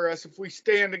conquer us if we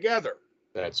stand together.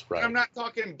 That's right. And I'm not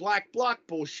talking black bloc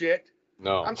bullshit.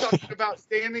 No. I'm talking about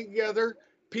standing together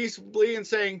peaceably and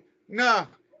saying, "Nah,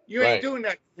 you ain't doing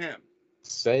that to him."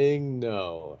 Saying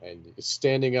no and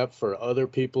standing up for other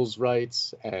people's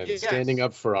rights and standing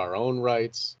up for our own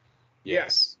rights.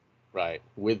 Yes. Right.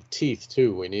 With teeth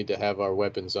too. We need to have our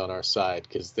weapons on our side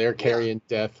because they're carrying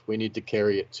death. We need to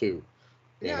carry it too.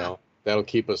 You know, that'll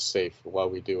keep us safe while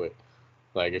we do it.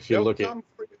 Like if you look at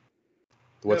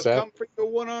what's that? They'll come for you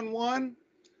one-on-one,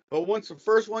 but once the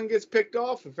first one gets picked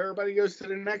off, if everybody goes to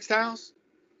the next house,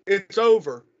 it's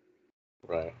over.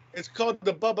 Right. It's called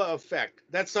the Bubba effect.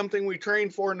 That's something we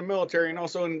train for in the military and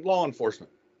also in law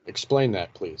enforcement. Explain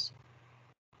that, please.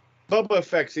 Bubba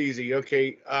effect's easy.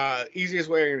 Okay. Easiest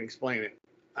way I can explain it.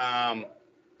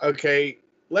 Okay.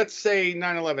 Let's say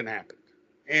 9/11 happened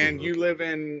and you live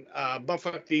in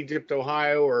Buffalo, Egypt,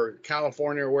 Ohio, or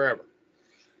California, or wherever.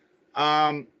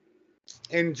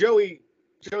 And Joey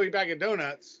Bag of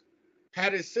Donuts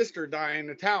had his sister die in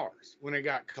the towers when it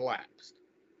got collapsed.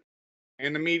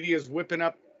 And the media's whipping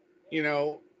up,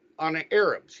 on the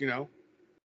Arabs, even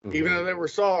though they were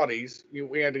Saudis,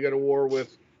 we had to go to war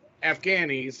with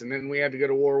Afghanis, and then we had to go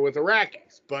to war with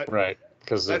Iraqis. But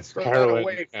because of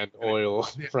heroin and oil.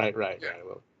 Yeah. Right.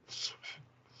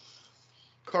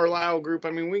 Carlisle group.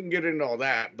 I mean, we can get into all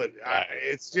that, but Right.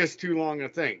 it's just too long a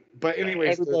thing. But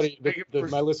anyways, everybody, let's make it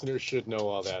my listeners should know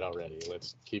all that already.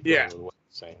 Let's keep Yeah. going with what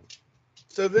you're saying.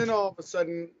 So then all of a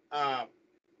sudden,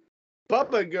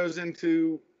 Bubba goes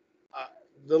into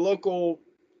the local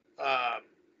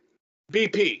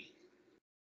BP,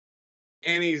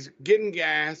 and he's getting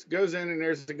gas, goes in, and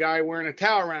there's the guy wearing a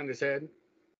towel around his head,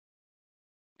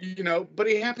 you know, but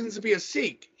he happens to be a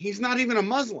Sikh. He's not even a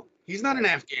Muslim. He's not an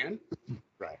Afghan.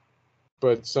 Right.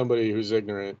 But somebody who's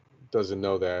ignorant doesn't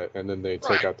know that, and then they take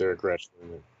Right. out their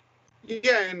aggression.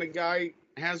 Yeah, and the guy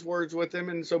has words with him,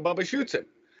 and so Bubba shoots him.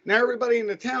 Now everybody in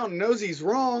the town knows he's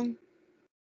wrong.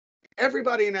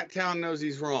 Everybody in that town knows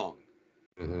he's wrong.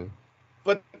 Mm-hmm.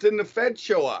 But then the feds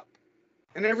show up,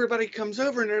 and everybody comes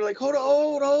over, and they're like, hold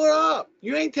up.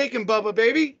 You ain't taking Bubba,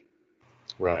 baby.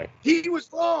 Right. He was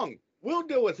wrong. We'll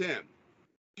deal with him.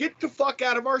 Get the fuck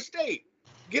out of our state.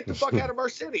 Get the fuck out of our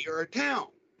city or our town.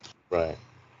 Right.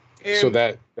 And So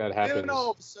that happens. then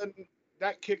all of a sudden,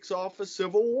 that kicks off a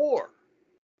civil war.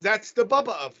 That's the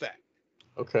Bubba effect.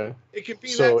 Okay. It could be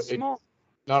So that small.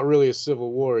 Not really a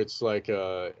civil war. It's like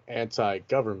a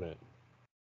anti-government.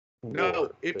 No,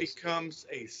 war, it basically. becomes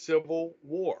a civil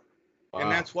war. Wow.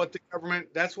 And that's what the government,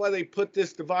 that's why they put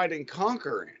this divide and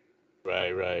conquer in.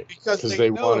 Right. Because they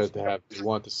know wanted if- to have. They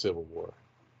want the civil war.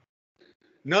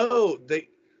 No,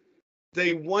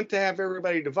 they want to have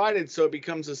everybody divided so it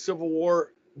becomes a civil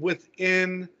war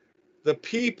within the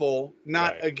people,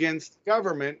 not Right. against the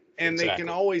government, and they Exactly. can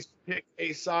always pick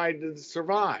a side to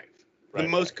survive, the Right,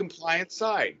 most right. compliant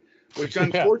side, which Yeah.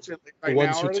 unfortunately The right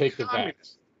ones now who are take the the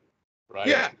communists. vax. Right.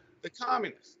 Yeah, the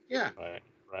communists. Yeah.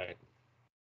 Right.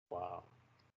 Wow.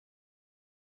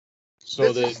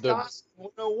 So This is the Scott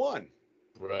 101.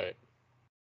 right.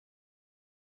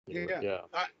 Yeah.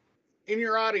 In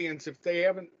your audience, if they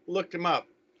haven't looked him up,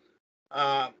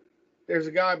 there's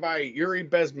a guy by Yuri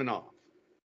Bezmenov.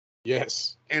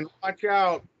 Yes. And watch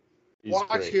out. He's Watch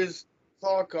great. his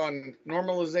talk on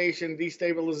normalization,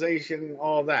 destabilization,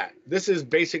 all that. This is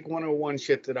basic 101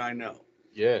 shit that I know.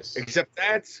 Yes. Except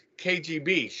that's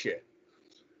KGB shit.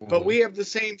 But Mhm. we have the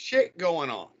same shit going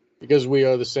on. Because we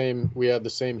are the same. We have the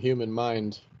same human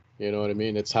mind. You know what I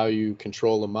mean? It's how you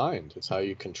control a mind. It's how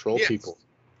you control Yes. people.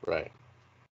 Right.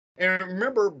 And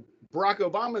remember, Barack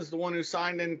Obama is the one who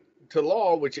signed into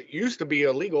law, which it used to be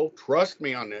illegal. Trust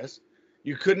me on this.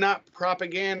 You could not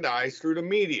propagandize through the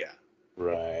media.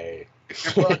 Right. And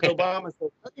Barack Obama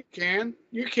said, oh, you can.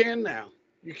 You can now.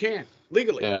 You can.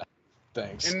 Legally. Yeah.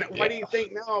 Thanks. And why do you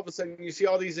think now all of a sudden you see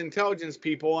all these intelligence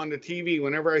people on the TV?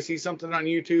 Whenever I see something on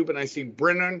YouTube and I see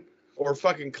Brennan or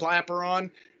fucking Clapper on,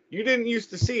 you didn't used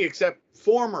to see except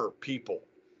former people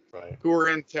Right. who are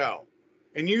intel,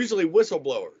 and usually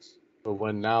whistleblowers. But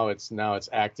when now it's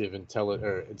active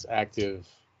it's active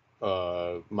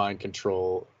mind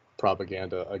control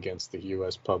propaganda against the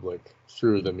U.S. public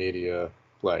through the media,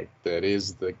 like that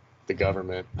is the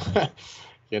government.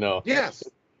 You know. Yes,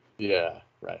 Yeah.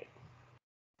 Right.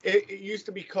 it used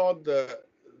to be called the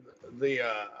The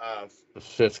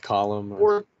fifth column.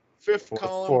 fifth Fourth-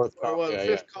 column. fourth Well, column, yeah,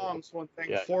 fifth yeah. column's one thing.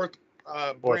 Yeah. Fourth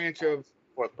branch of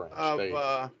Fourth branch. There you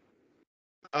go.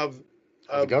 of Of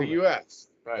the the government. U.S.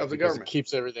 Right, of the because government. it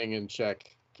keeps everything in check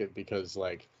because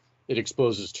like it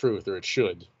exposes truth, or it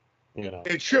should, you know.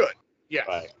 It should, yes,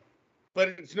 Right. but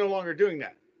it's no longer doing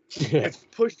that. Yeah. It's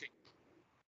pushing.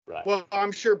 Right. Well,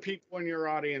 I'm sure people in your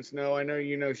audience know. I know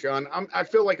you know, Sean. I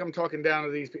feel like I'm talking down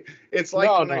to these people. It's like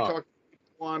when I No. talk to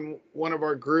people on one of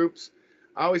our groups,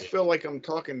 I always feel like I'm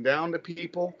talking down to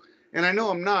people, and I know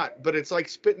I'm not. But it's like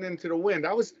spitting into the wind.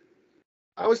 I was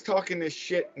talking this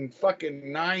shit in fucking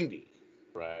 90,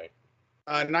 Right.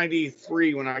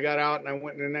 93 when I got out and I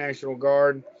went in the National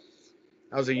Guard.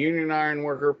 I was a union iron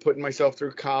worker, putting myself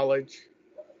through college.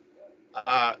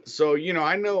 So you know,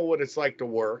 I know what it's like to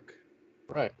work.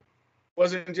 Right.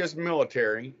 Wasn't just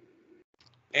military,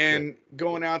 and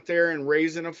going out there and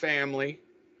raising a family,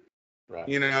 Right.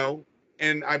 you know.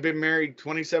 And I've been married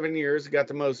 27 years, got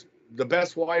the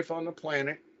best wife on the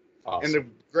planet, Awesome. and the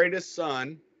greatest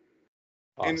son.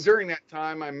 Awesome. And during that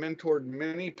time, I mentored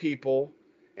many people,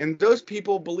 and those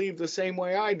people believe the same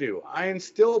way I do. I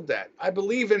instilled that. I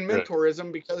believe in Good.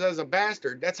 mentorism because as a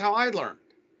bastard, that's how I learned.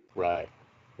 Right.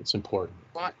 It's important.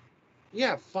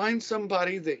 Yeah, find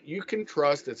somebody that you can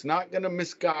trust that's not going to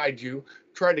misguide you,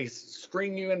 try to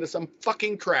string you into some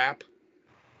fucking trap,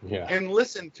 Yeah. and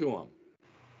listen to them.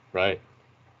 Right.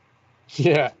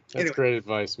 Yeah. That's Anyway. great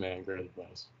advice, man. Great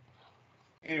advice.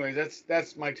 Anyway,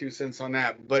 that's my 2 cents on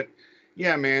that. But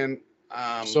yeah, man.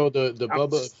 So the I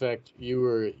Bubba was- effect, you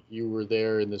were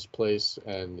there in this place,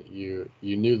 and you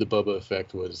knew the Bubba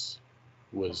effect was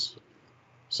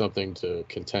something to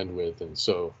contend with, and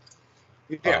so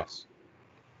Yes.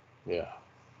 yeah.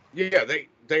 Yeah,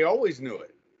 they always knew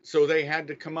it. So they had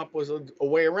to come up with a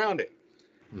way around it.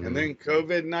 Mhm. And then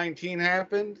COVID-19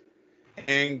 happened,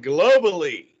 and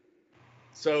globally.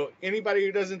 So anybody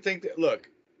who doesn't think that, look,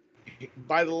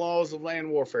 by the laws of land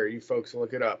warfare, you folks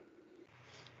look it up.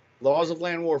 Laws of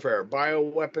land warfare,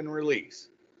 bioweapon release.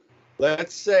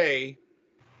 Let's say,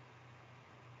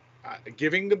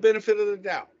 giving the benefit of the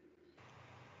doubt,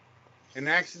 an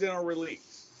accidental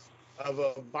release of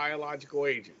a biological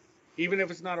agent, even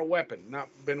if it's not a weapon, not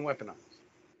been weaponized.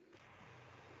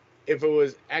 If it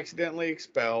was accidentally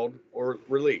expelled or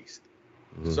released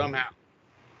Mhm. somehow,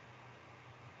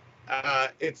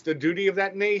 it's the duty of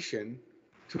that nation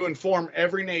to inform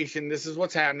every nation this is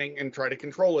what's happening and try to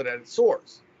control it at its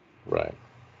source. Right.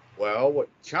 Well, what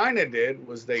China did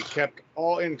was they kept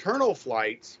all internal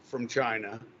flights from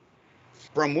China,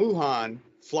 from Wuhan,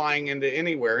 flying into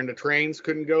anywhere, and the trains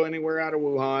couldn't go anywhere out of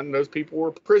Wuhan. Those people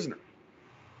were prisoners.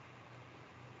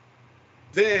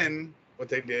 Then what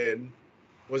they did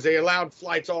was they allowed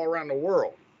flights all around the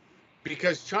world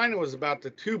because China was about to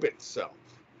tube itself.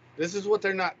 This is what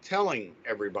they're not telling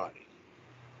everybody.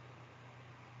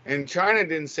 And China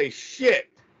didn't say shit.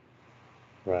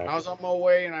 Right. I was on my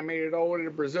way and I made it all the way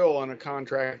to Brazil on a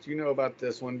contract. You know about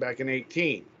this one back in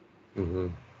 18. Mm-hmm.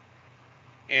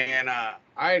 And I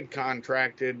had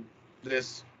contracted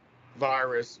this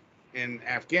virus in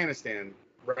Afghanistan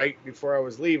right before I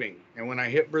was leaving. And when I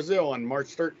hit Brazil on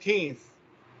March 13th,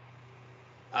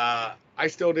 I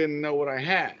still didn't know what I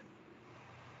had.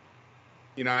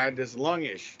 You know, I had this lung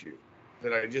issue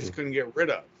that I just couldn't get rid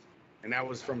of. And that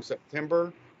was from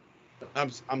September.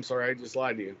 I'm sorry, I just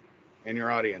lied to you and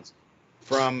your audience.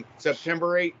 From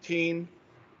September 18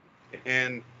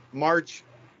 and March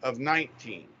of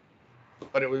 19.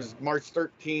 But it was March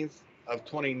 13th of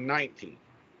 2019.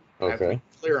 I have to Okay. be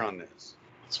clear on this.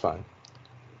 It's fine.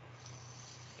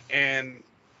 And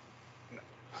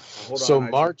hold So on,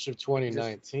 March of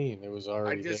 2019, it was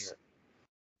already there.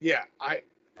 Yeah,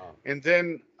 Oh. and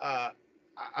then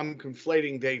I'm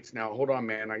conflating dates now. Hold on,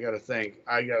 man. I got to think.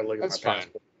 I got to look at That's my fine.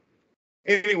 passport.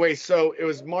 Anyway, so it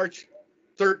was March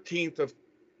 13th of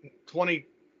 20.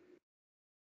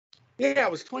 Yeah,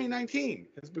 it was 2019.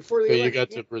 It's before the So election. you got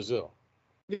to Brazil.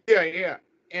 Yeah.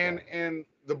 And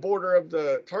the border of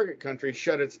the target country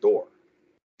shut its door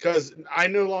because I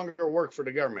no longer work for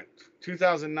the government.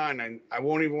 2009, I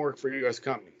won't even work for U.S.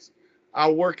 companies.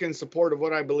 I'll work in support of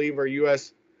what I believe are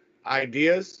U.S.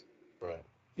 ideas. Right.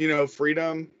 You know,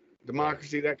 freedom,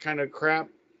 democracy, that kind of crap.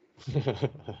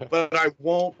 But I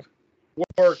won't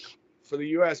work for the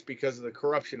U.S. because of the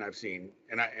corruption I've seen.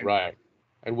 Right.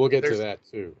 And we'll get to there's- that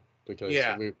too, because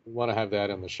Yeah. we want to have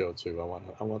that on the show too.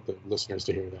 I want the listeners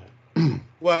to hear that.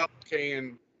 Well, okay,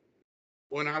 and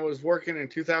when I was working in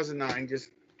 2009,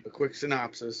 just a quick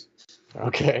synopsis.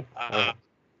 Okay.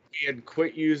 We had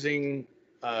quit using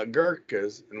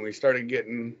Gurkhas, and we started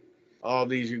getting all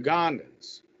these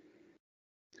Ugandans.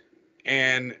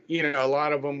 And, you know, a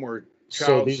lot of them were So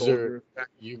child these soldiers. are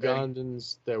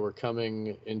Ugandans that were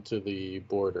coming into the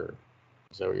border.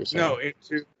 Is that what you're saying? No,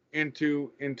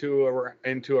 into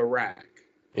Iraq.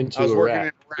 Into I was working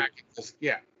Iraq. in Iraq.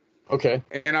 Yeah. Okay.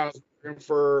 And I was working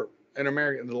for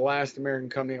the last American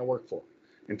company I worked for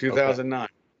in 2009.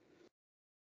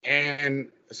 And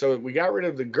so we got rid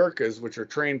of the Gurkhas, which are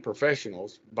trained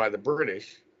professionals by the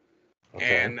British.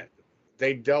 Okay. And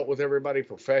they dealt with everybody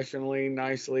professionally,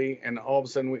 nicely. And all of a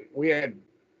sudden we had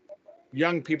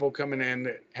young people coming in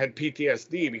that had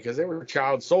PTSD because they were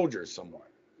child soldiers somewhere.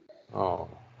 Oh.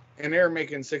 And they were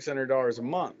making $600 a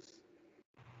month.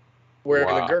 Where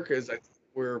Wow. the Gurkhas,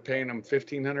 we were paying them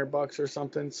 $1,500 or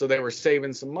something. So they were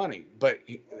saving some money. But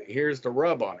here's the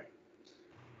rub on it.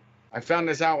 I found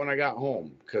this out when I got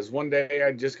home because one day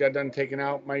I just got done taking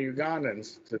out my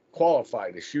Ugandans to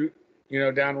qualify to shoot, you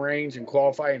know, downrange and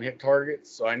qualify and hit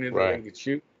targets. So I knew that they could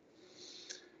shoot.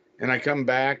 And I come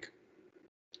back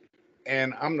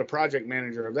and I'm the project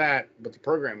manager of that, but the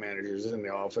program manager is in the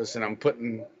office and I'm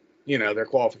putting, you know, their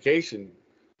qualification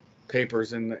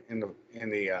papers in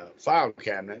the file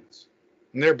cabinets.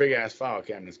 And they're big ass file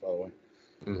cabinets, by the way.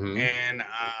 Mm-hmm. And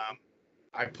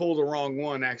I pulled the wrong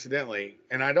one accidentally,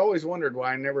 and I'd always wondered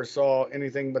why I never saw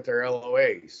anything but their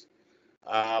LOAs,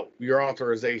 your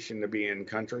authorization to be in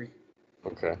country.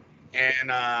 Okay.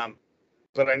 And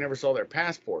but I never saw their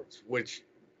passports, which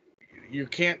you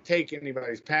can't take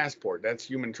anybody's passport. That's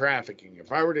human trafficking.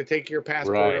 If I were to take your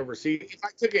passport overseas, if I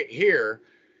took it here,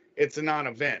 it's a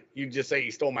non-event. You just say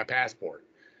you stole my passport.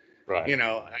 Right. You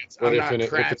know, But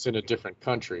if it's in a different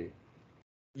country.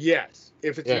 Yes.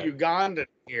 If it's a Ugandan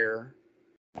here,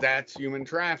 That's human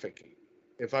trafficking.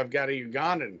 If I've got a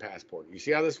Ugandan passport, you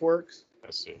see how this works?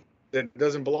 I see. That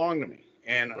doesn't belong to me,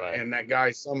 Right. and that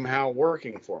guy's somehow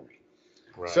working for me.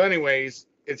 Right. So, anyways,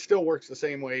 it still works the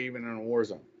same way even in a war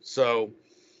zone. So,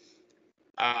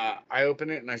 I open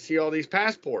it and I see all these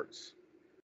passports,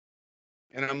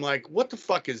 and I'm like, "What the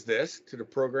fuck is this?" To the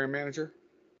program manager,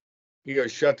 he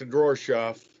goes, "Shut the drawer,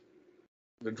 Shuff.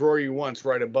 The drawer you want's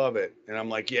right above it." And I'm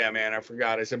like, "Yeah, man, I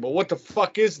forgot." I said, "But what the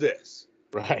fuck is this?"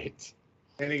 Right.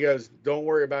 And he goes, "Don't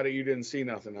worry about it. You didn't see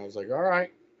nothing." I was like, "All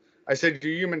right." I said,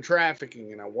 "You're human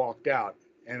trafficking," and I walked out.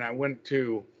 And I went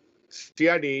to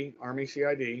CID, Army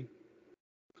CID,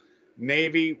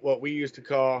 Navy, what we used to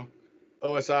call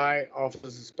OSI,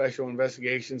 Office of Special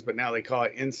Investigations, but now they call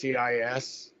it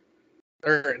NCIS,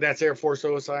 or that's Air Force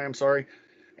OSI, I'm sorry.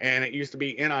 And it used to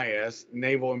be NIS,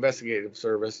 Naval Investigative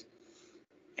Service.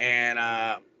 And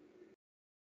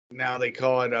now they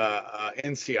call it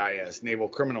NCIS, Naval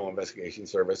Criminal Investigation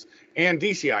Service, and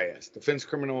DCIS, Defense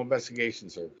Criminal Investigation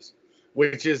Service,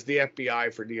 which is the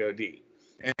FBI for DOD.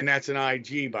 And that's an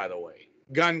IG, by the way.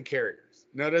 Gun carriers.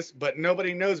 Notice, but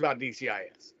nobody knows about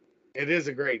DCIS. It is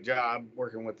a great job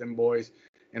working with them boys,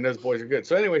 and those boys are good.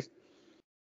 So, anyways,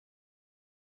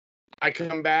 I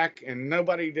come back and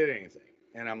nobody did anything.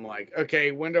 And I'm like,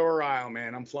 okay, window or aisle,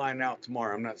 man. I'm flying out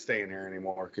tomorrow. I'm not staying here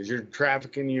anymore because you're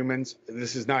trafficking humans.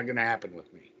 This is not going to happen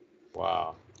with me.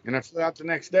 Wow. And I flew out the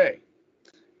next day.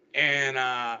 And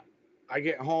I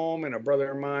get home, and a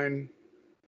brother of mine,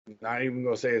 not even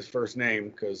going to say his first name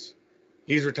because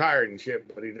he's retired and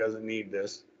shit, but he doesn't need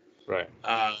this, Right.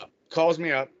 calls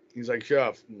me up. He's like,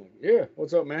 "Shuff." I'm like, "Yeah,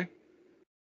 what's up, man?"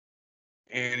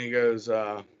 And he goes,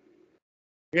 "Yeah,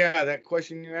 that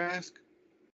question you asked,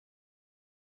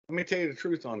 let me tell you the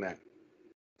truth on that."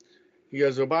 He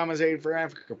goes, "Obama's Aid for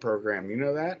Africa program. You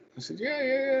know that?" I said,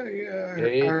 Yeah.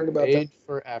 I heard about Aid that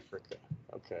for Africa.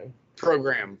 Okay.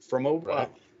 program from Obama." Right.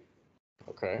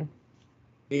 Okay.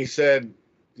 He said,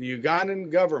 "The Ugandan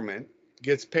government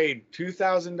gets paid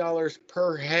 $2,000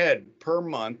 per head per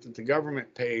month that the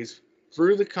government pays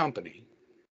through the company.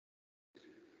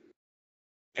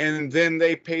 And then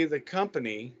they pay the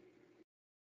company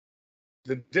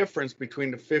the difference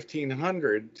between the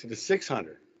 1,500 to the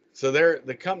 600. So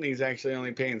the company's actually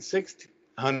only paying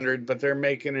 600, but they're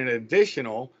making an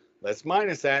additional, let's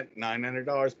minus that,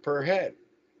 $900 per head."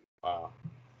 Wow.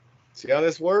 See how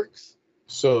this works?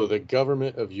 So the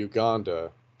government of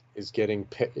Uganda is getting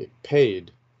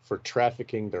paid for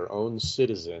trafficking their own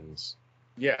citizens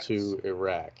Yes. to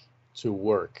Iraq to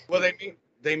work. Well,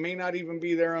 they may not even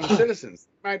be their own citizens.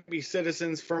 They might be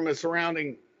citizens from a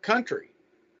surrounding country.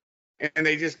 And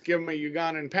they just give them a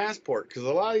Ugandan passport because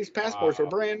a lot of these passports are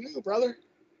brand new, brother.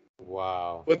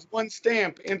 Wow. With one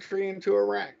stamp, entry into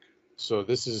Iraq. So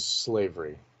this is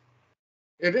slavery.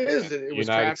 It is. It was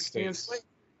United trafficking and States. slavery.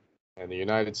 And the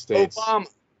United States Obama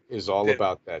is all did.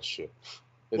 about that shit.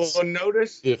 It's Well,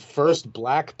 notice the first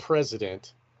black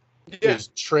president yeah. is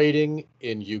trading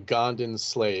in Ugandan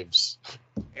slaves.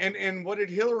 And what did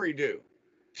Hillary do?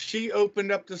 She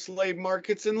opened up the slave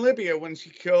markets in Libya when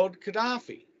she killed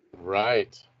Gaddafi.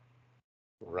 Right.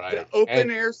 Right. The open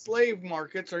air slave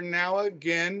markets are now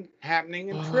again happening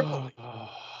in Tripoli.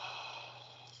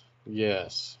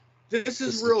 Yes. This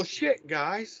is real shit,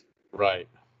 guys. Right.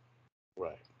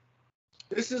 Right.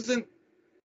 This isn't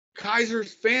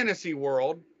Kaiser's fantasy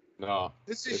world. No.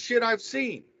 This is shit I've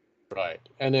seen. Right.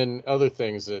 And then other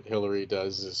things that Hillary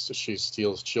does is she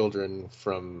steals children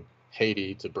from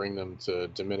Haiti to bring them to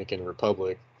Dominican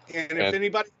Republic. And if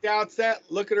anybody doubts that,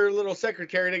 look at her little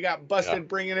secretary. They got busted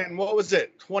bringing in, what was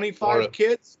it, 25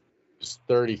 kids? It's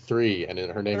 33, and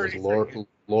her name is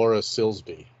Laura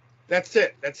Silsby. That's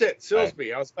it. Silsby.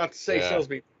 Right. I was about to say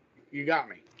Silsby. You got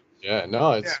me. Yeah,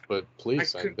 no, but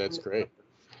please, that's great.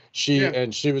 She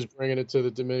was bringing it to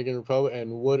the Dominican Republic,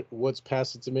 and what's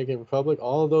past the Dominican Republic?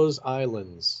 All of those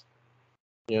islands,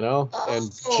 and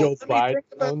Joe Biden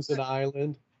owns an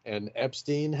island, and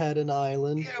Epstein had an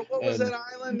island. Yeah, what was that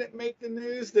island that made the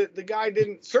news that the guy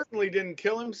certainly didn't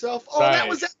kill himself? Oh, right. That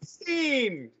was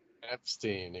Epstein.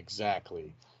 Epstein,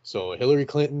 exactly. So Hillary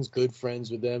Clinton's good friends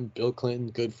with them, Bill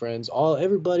Clinton, good friends,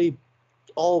 everybody,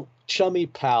 all chummy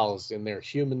pals in their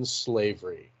human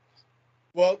slavery.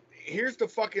 Well, here's the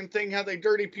fucking thing, how they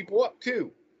dirty people up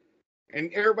too.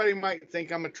 And everybody might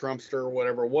think I'm a Trumpster or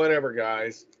whatever,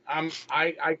 guys.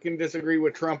 I can disagree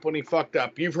with Trump when he fucked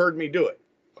up. You've heard me do it.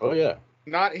 Oh yeah.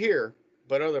 Not here,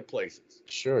 but other places.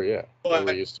 Sure, yeah. But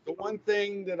the one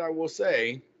thing that I will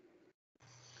say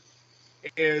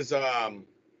is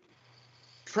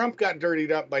Trump got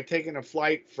dirtied up by taking a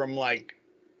flight from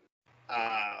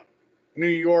New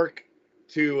York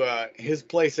to his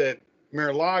place at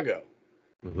Mar-a-Lago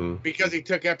Mm-hmm. because he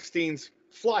took Epstein's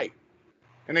flight.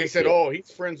 And they said, Yeah. oh,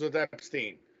 he's friends with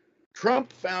Epstein.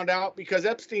 Trump found out because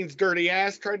Epstein's dirty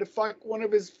ass tried to fuck one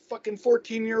of his fucking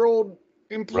 14-year-old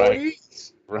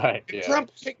employees. Right. And Yeah. Trump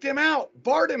kicked him out,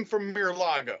 barred him from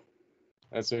Mar-a-Lago.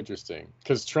 That's interesting.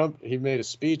 Because Trump, he made a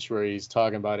speech where he's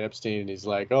talking about Epstein, and he's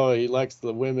like, "Oh, he likes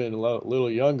the women a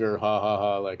little younger, ha ha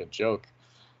ha," like a joke.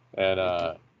 And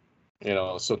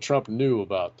so Trump knew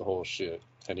about the whole shit,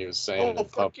 and he was saying it Oh, in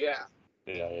fuck public. yeah.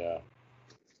 Yeah.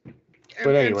 And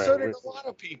anyway, so did a lot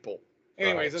of people.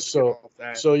 Anyways, let's get off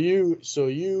that. So you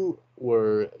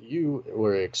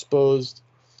were exposed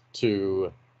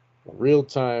to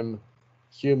real-time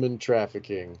human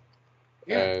trafficking,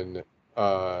 Yeah.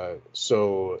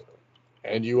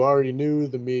 and you already knew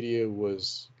the media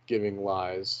was giving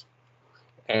lies,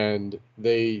 and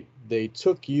they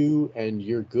took you and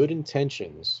your good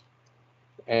intentions,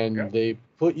 and Yeah. they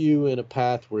put you in a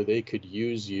path where they could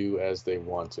use you as they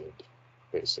wanted,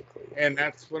 basically. And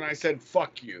that's when I said,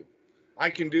 fuck you. I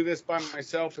can do this by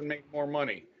myself and make more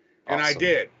money. And I Awesome.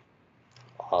 did.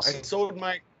 Awesome. I sold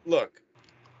look,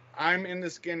 I'm in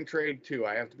the skin trade too.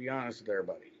 I have to be honest with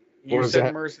everybody. You What is said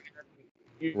that? mercenary.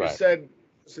 You Right. said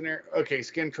mercenary. Okay,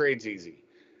 skin trade's easy.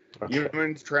 Okay.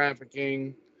 Human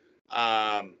trafficking,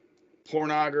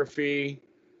 pornography,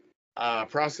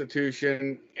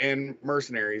 prostitution, and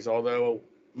mercenaries. Although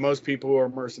most people who are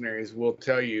mercenaries will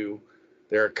tell you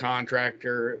they're a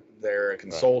contractor, they're a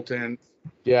consultant.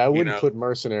 Yeah, I wouldn't put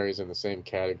mercenaries in the same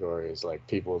category as like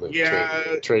people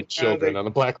that trade children on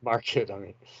the black market. I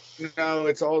mean, no,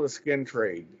 it's all the skin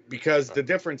trade, because the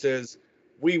difference is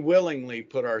we willingly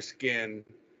put our skin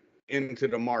into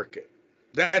the market.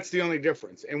 That's the only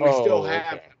difference, and we still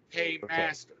have to pay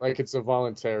master. Like it's a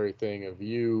voluntary thing of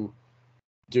you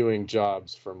doing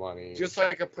jobs for money, just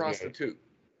like a prostitute.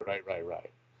 Right.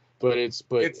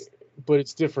 But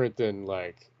it's different than,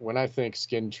 like, when I think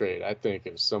skin trade, I think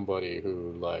of somebody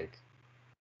who like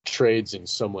trades in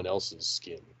someone else's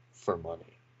skin for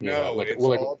money. It's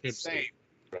all the same.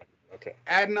 Right. Okay.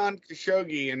 Adnan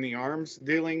Khashoggi in the arms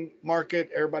dealing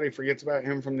market, everybody forgets about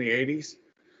him from the 80s.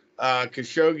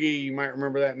 Khashoggi, you might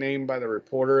remember that name by the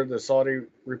reporter, the Saudi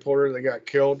reporter that got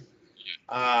killed.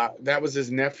 That was his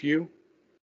nephew.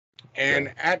 And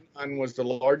Adnan was the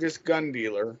largest gun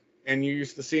dealer, and you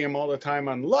used to see him all the time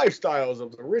on Lifestyles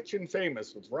of the Rich and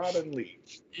Famous with Robin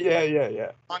Leach.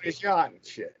 Yeah. On his yacht and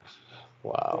shit.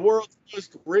 Wow. The world's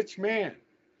most rich man.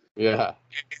 Yeah.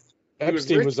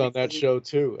 Epstein was on that show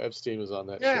too.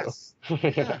 Yes.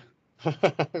 Yeah.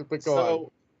 But go on.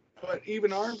 But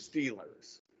even arms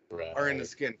dealers Right. are in the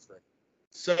skin trade.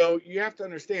 So you have to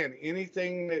understand,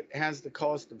 anything that has the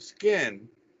cost of skin,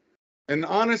 an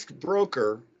honest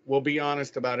broker will be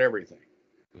honest about everything.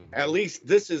 Mm-hmm. At least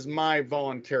this is my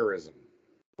voluntarism.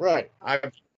 Right. I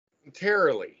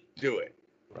voluntarily do it.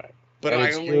 Right. But and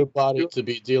it's your body to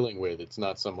be dealing with. It's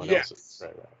not someone else's.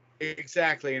 Right.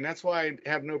 Exactly. And that's why I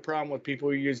have no problem with people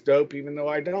who use dope, even though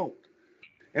I don't.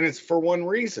 And it's for one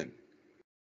reason.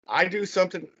 I do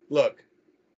something, look,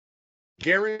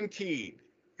 guaranteed,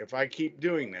 if I keep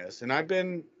doing this, and I've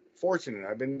been fortunate,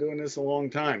 I've been doing this a long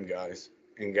time, guys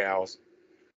and gals.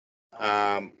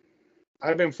 I've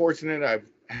been fortunate.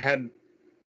 I'm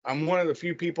one of the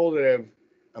few people that have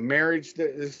a marriage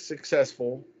that is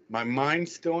successful. My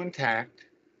mind's still intact.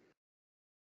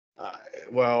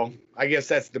 Well, I guess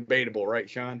that's debatable, right,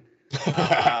 Sean?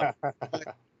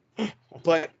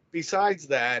 But besides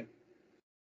that,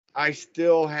 I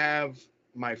still have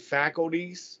my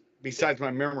faculties. Besides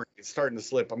my memory, it's starting to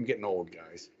slip. I'm getting old,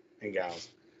 guys and gals.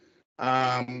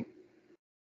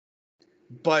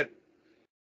 But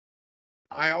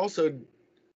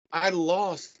I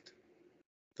lost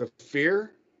the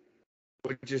fear,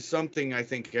 which is something I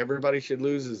think everybody should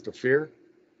lose, is the fear.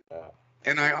 Yeah.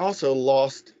 And I also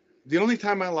lost, the only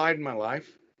time I lied in my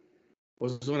life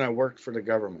was when I worked for the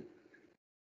government.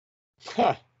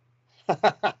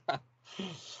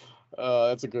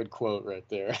 That's a good quote right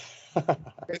there.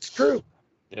 It's true.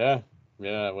 Yeah,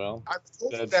 well. I've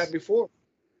told you that before.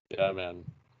 Yeah, man.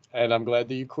 And I'm glad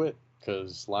that you quit,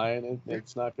 because lying,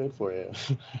 it's not good for you.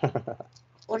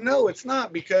 Well, no, it's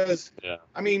not, because, yeah.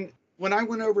 I mean, when I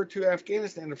went over to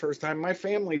Afghanistan the first time, my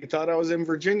family thought I was in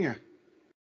Virginia.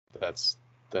 That's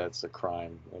a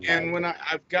crime. And when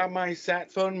I've got my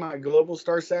sat phone, my Global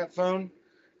Star sat phone,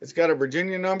 it's got a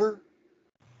Virginia number,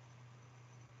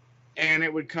 and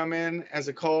it would come in as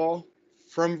a call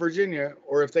from Virginia,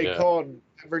 or if they called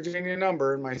a Virginia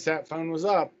number and my sat phone was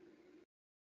up,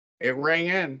 it rang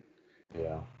in.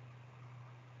 Yeah.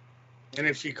 And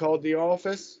if she called the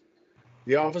office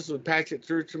would patch it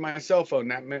through to my cell phone.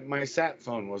 That meant my sat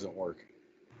phone wasn't working.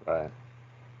 Right.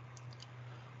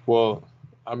 Well,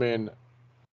 I mean,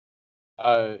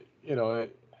 you know,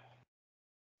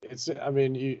 I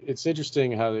mean, it's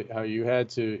interesting how you had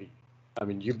to, I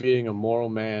mean, you being a moral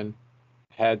man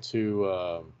had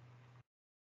to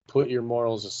put your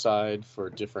morals aside for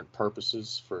different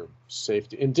purposes, for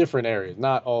safety in different areas,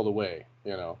 not all the way,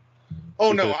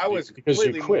 Oh no, I was because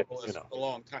you completely quit, moralist for a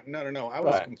long time. No, I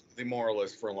was Right. completely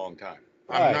moralist for a long time.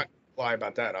 I'm Right. not gonna lie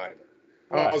about that either.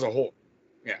 I Right. was a whore.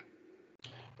 Yeah.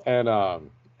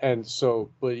 And so,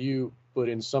 but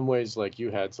in some ways, like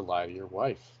you had to lie to your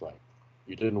wife, like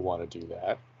you didn't want to do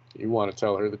that. You want to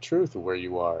tell her the truth of where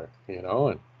you are,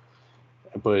 and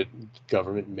but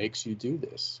government makes you do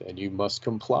this, and you must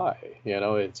comply.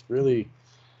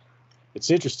 It's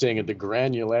interesting at the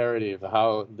granularity of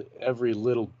how every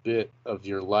little bit of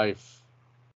your life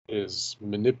is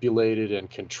manipulated and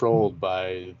controlled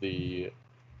by the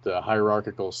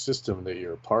hierarchical system that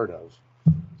you're a part of.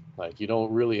 Like you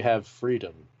don't really have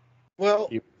freedom. Well,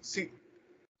 see,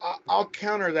 I'll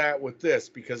counter that with this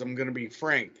because I'm going to be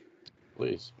frank.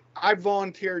 Please. I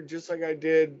volunteered just like I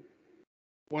did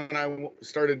when I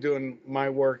started doing my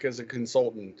work as a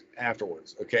consultant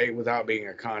afterwards, okay, without being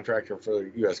a contractor for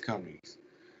U.S. companies.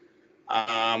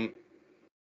 I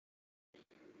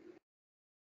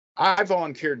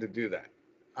volunteered to do that.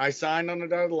 I signed on the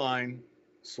dotted line,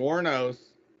 swore an oath.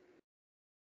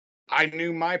 I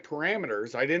knew my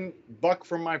parameters. I didn't buck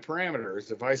from my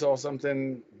parameters. If I saw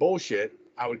something bullshit,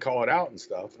 I would call it out and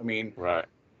stuff. I mean, right.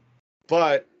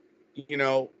 But,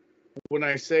 when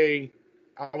I say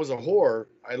I was a whore,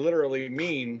 I literally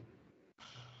mean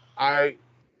I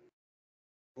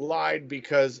lied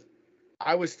because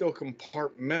I was still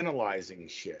compartmentalizing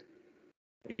shit.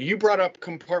 You brought up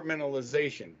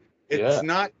compartmentalization. It's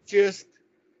not just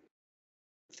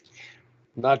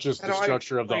the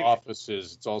structure of the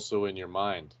offices, it's also in your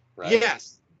mind, right?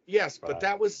 Yes, right. But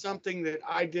that was something that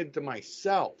I did to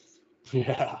myself.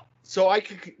 Yeah. So I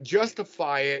could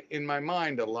justify it in my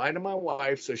mind to lie to my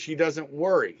wife so she doesn't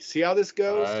worry. See how this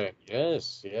goes? Right.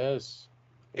 Yes.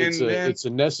 It's a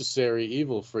necessary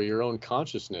evil for your own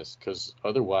consciousness, because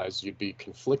otherwise you'd be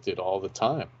conflicted all the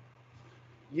time.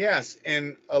 Yes,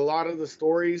 and a lot of the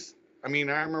stories, I mean,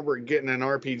 I remember getting an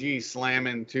RPG slam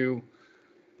into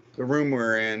the room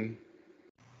we're in,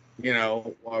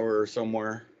 while we were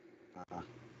somewhere.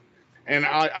 And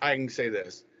I can say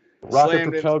this.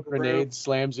 Rocket-propelled grenade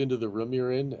slams into the room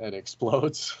you're in and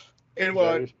explodes. And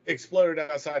it exploded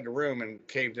outside the room and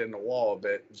caved in the wall a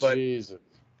bit. But, Jesus.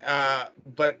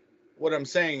 But what I'm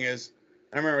saying is,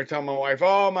 I remember telling my wife,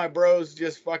 "Oh, my bros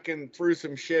just fucking threw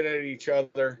some shit at each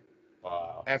other."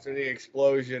 Wow. After the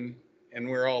explosion, and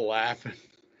we're all laughing.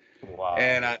 Wow.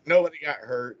 And nobody got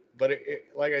hurt, but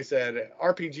like I said,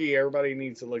 RPG. Everybody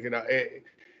needs to look it up.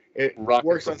 It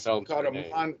works on something called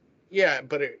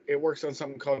it works on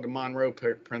something called the Monroe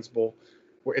Principle,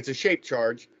 where it's a shape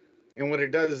charge, and what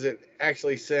it does is it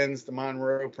actually sends the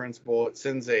Monroe Principle. It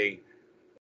sends a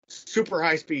super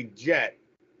high-speed jet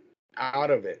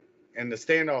out of it, and the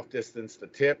standoff distance, the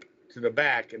tip to the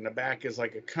back, and the back is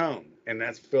like a cone, and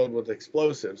that's filled with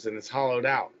explosives, and it's hollowed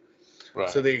out. Right.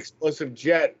 So the explosive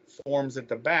jet forms at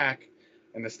the back,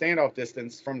 and the standoff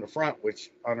distance from the front,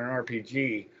 which on an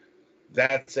RPG,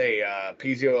 that's a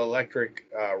piezoelectric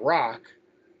rock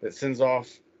that sends off.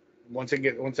 Once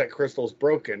that crystal's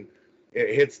broken,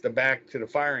 it hits the back to the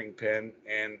firing pin,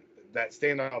 and that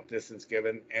standoff distance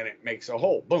given, and it makes a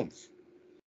hole. Boom.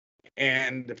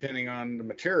 And depending on the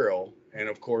material, and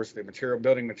of course the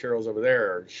building materials over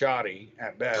there are shoddy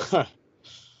at best,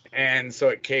 and so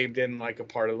it caved in like a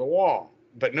part of the wall,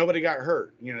 but nobody got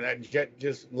hurt. That jet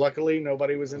just, luckily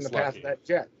nobody was in the path of that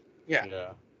jet.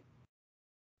 Yeah.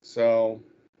 So,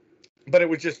 but it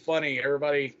was just funny.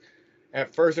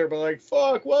 At first everybody like,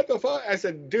 fuck, what the fuck? I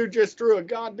said, dude just threw a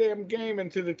goddamn game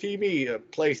into the TV, a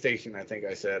PlayStation, I think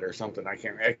I said, or something. I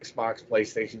can't remember, Xbox,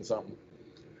 PlayStation, something.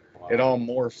 Wow. It all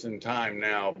morphs in time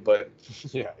now, but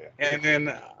yeah. And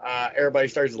then everybody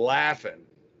starts laughing.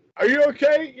 Are you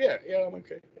okay? Yeah, I'm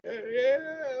okay.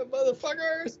 Yeah,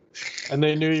 motherfuckers. And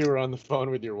they knew you were on the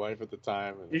phone with your wife at the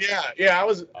time.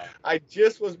 Yeah. I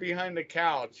just was behind the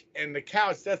couch, and the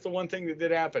couch. That's the one thing that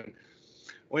did happen.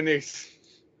 When it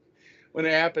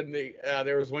happened,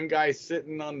 there was one guy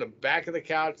sitting on the back of the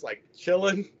couch, like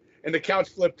chilling, and the couch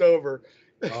flipped over.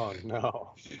 Oh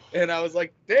no. And I was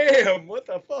like, damn, what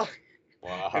the fuck?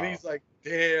 Wow. And he's like,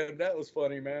 damn, that was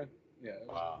funny, man. Yeah.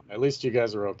 Wow. At least you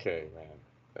guys are okay, man.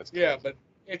 That's crazy. Yeah, but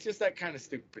it's just that kind of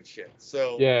stupid shit.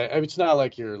 So yeah, it's not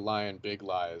like you're lying big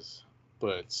lies,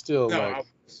 but still,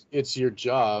 it's your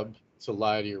job to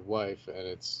lie to your wife, and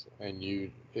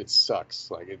it sucks.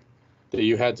 Like that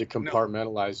you had to No,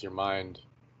 compartmentalize your mind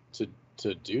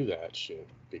to do that shit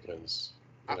because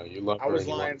you love I her was and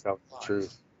you want lying to tell the lies.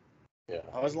 truth. Yeah.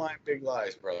 I was lying big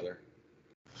lies, brother.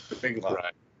 Big lies.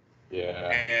 Right.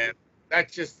 Yeah. And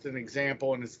that's just an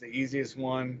example, and it's the easiest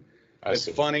one. I It's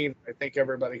see. funny. I think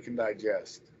everybody can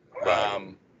digest.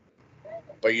 Right.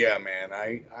 But yeah, man,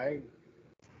 I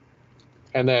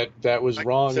And that was like I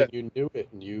wrong, and said, you knew it,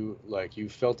 and you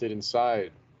felt it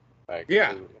inside, like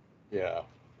yeah, yeah.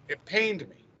 it pained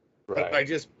me, but Right. I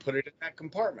just put it in that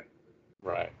compartment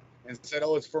Right. and said,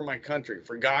 "Oh, it's for my country,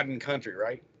 for God and country."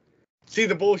 Right? See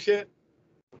the bullshit?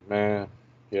 Man.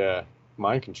 Yeah.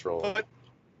 Mind control. But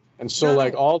And so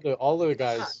like no, all the God,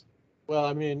 guys, well,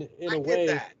 I mean, in I a did way,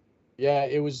 that. yeah,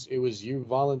 it was you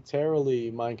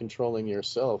voluntarily mind controlling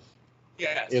yourself.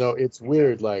 Yes, It's exactly.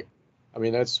 weird, like, I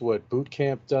mean, that's what boot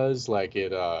camp does. Like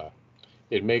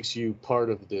it makes you part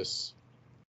of this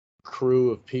crew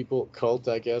of people, cult,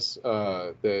 I guess,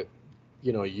 that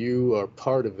you are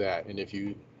part of that. And if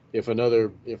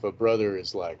a brother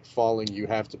is like falling, you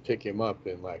have to pick him up,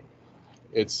 and like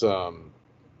it's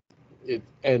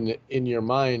and in your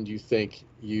mind you think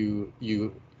you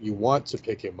want to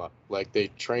pick him up, like they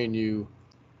train you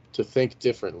to think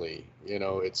differently.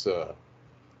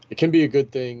 It can be a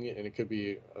good thing and it could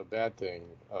be a bad thing.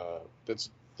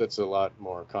 That's a lot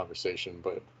more conversation,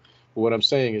 but what I'm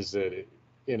saying is that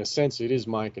in a sense it is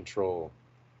mind control,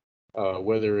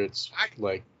 whether it's I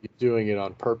like you're doing it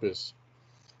on purpose.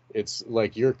 It's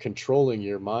like you're controlling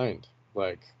your mind,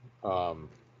 like um,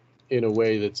 in a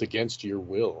way that's against your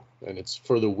will, and it's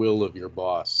for the will of your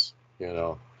boss.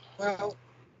 well,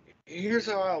 here's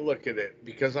how I look at it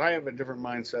because I have a different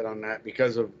mindset on that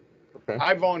because of Okay.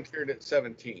 I volunteered at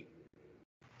 17.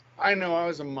 I know I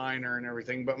was a minor and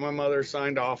everything, but my mother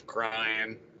signed off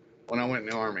crying when I went in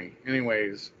the army.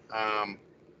 Anyways,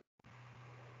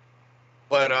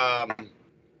 but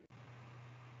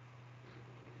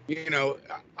you know,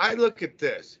 I look at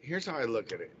this. Here's how I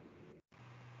look at it.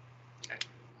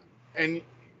 And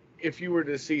if you were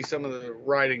to see some of the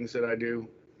writings that I do,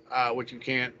 which you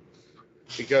can't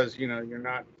because you're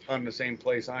not on the same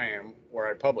place I am where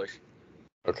I publish.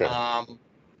 Okay.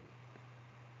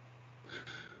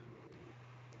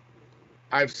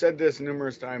 I've said this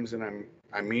numerous times, and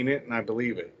I mean it, and I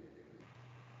believe it.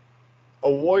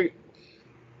 A warrior.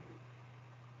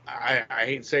 I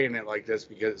hate saying it like this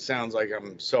because it sounds like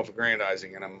I'm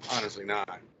self-aggrandizing, and I'm honestly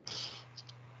not.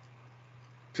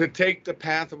 To take the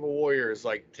path of a warrior is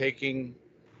like taking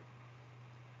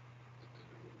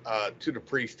to the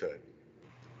priesthood.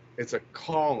 It's a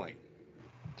calling,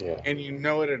 Yeah. and you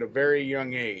know it at a very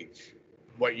young age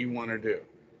what you want to do.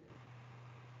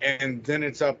 And then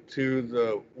it's up to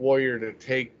the warrior to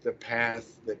take the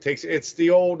path that takes. It's the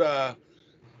old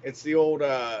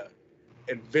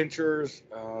adventures.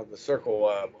 The circle.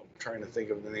 I'm trying to think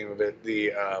of the name of it.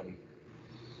 The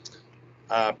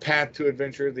path to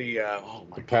adventure. Oh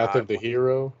my The path God. of the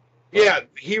hero. Yeah,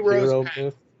 Hero's Hero Path.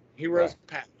 myth. Hero's Right.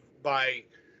 Path by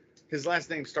his last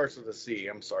name starts with a C.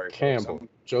 I'm sorry, folks. Campbell.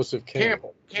 Joseph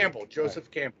Campbell. Campbell, Joseph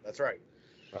Campbell. That's right.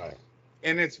 Right.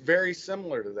 And it's very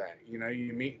similar to that. You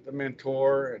meet the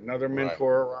mentor, another Right.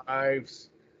 mentor arrives.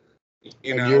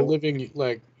 And you're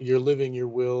living your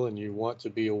will, and you want to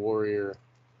be a warrior,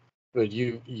 but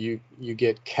you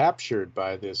get captured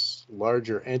by this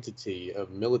larger entity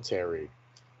of military.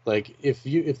 Like if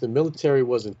the military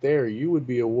wasn't there, you would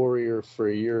be a warrior for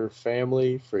your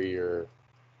family, for your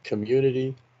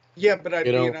community, Yeah, but I'd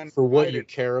be an for what you unguided.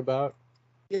 care about.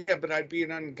 Yeah, but I'd be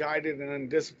an unguided and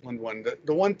undisciplined one.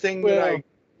 The one thing that Well, I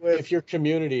with if your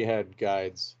community had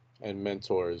guides and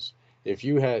mentors, if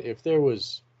there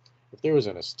was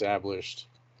an established,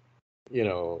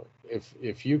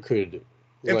 if you could,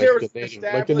 if there like was the an Native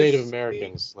established city,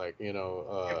 Americans, like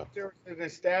if there was an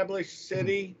established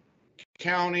city,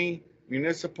 county,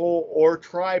 municipal, or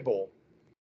tribal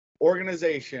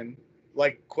organization,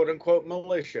 like quote unquote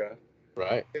militia,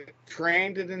 right,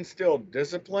 trained and instilled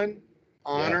discipline,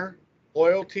 yeah, honor,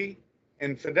 loyalty,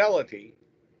 and fidelity,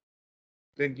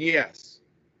 then yes,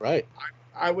 right,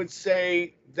 I would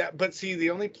say that. But see, the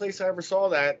only place I ever saw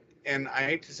that, and I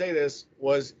hate to say this,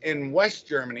 was in West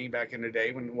Germany back in the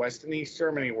day when West and East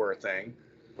Germany were a thing.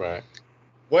 right,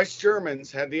 West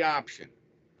Germans had the option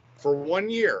for 1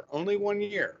 year, only 1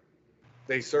 year.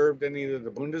 They served in either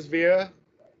the Bundeswehr,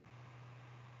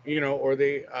 or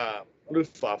the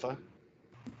Luftwaffe,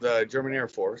 the German Air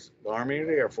Force, the Army or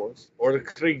the Air Force, or the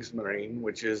Kriegsmarine,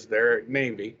 which is their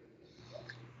Navy.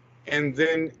 And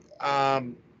then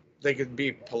they could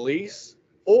be police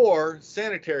or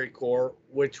sanitary corps,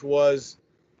 which was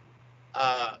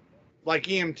like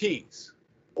EMTs,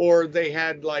 or they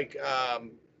had like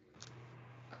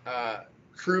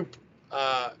troop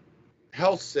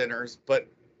health centers,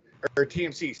 or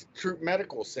TMCs, troop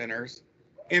medical centers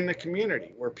in the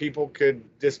community where people could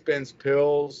dispense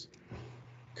pills,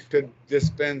 could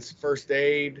dispense first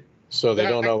aid. So they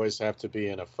don't always have to be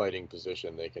in a fighting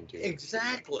position. They can do it.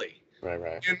 Exactly.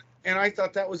 Right. And I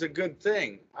thought that was a good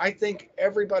thing. I think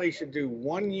everybody should do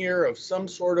 1 year of some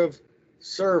sort of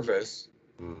service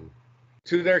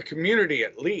to their community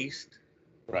at least.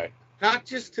 Right. Not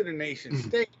just to the nation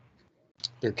state.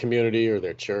 Their community or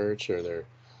their church or their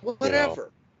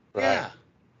whatever. Right. Yeah.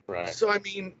 Right. So I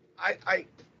mean,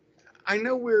 I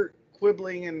know we're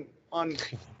quibbling and on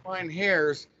fine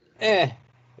hairs,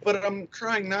 but I'm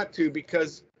trying not to,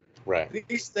 because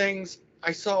these things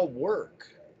I saw work.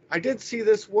 I did see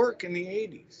this work in the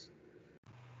 80s.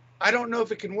 I don't know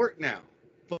if it can work now,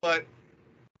 but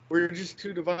we're just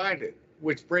too divided,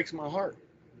 which breaks my heart.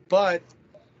 But,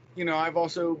 you know, I've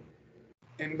also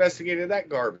investigated that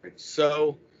garbage.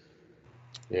 So,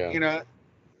 you know,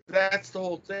 that's the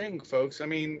whole thing, folks. I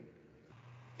mean,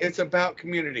 it's about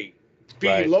community.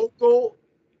 Be local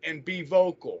and be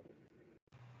vocal.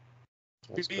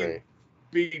 That's great.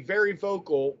 Be very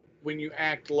vocal when you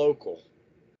act local.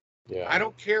 Yeah. I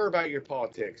don't care about your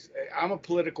politics. I'm a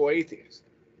political atheist.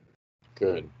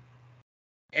 Good.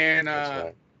 And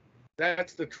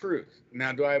that's the truth.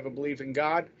 Now, do I have a belief in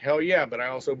God? Hell yeah, but I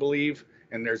also believe,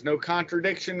 and there's no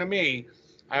contradiction to me,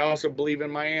 I also believe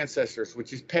in my ancestors,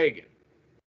 which is pagan.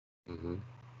 Mm-hmm.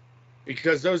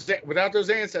 Because without those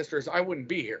ancestors, I wouldn't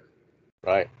be here.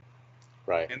 Right.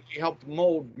 And they helped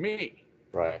mold me.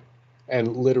 Right.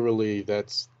 And literally,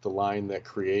 that's the line that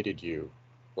created you.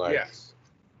 Like, yes.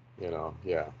 You know,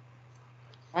 yeah.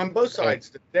 On both sides,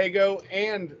 the Dago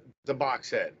and the box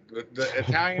head, the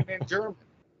Italian and German.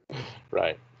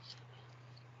 Right.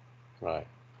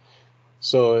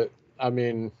 So, I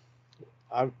mean,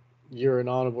 you're an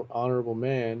honorable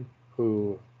man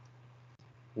who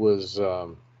was,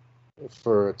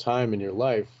 for a time in your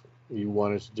life, you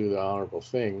wanted to do the honorable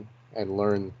thing and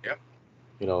learn,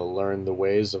 learn the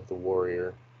ways of the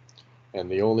warrior. And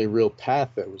the only real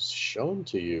path that was shown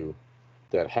to you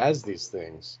that has these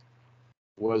things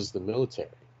was the military.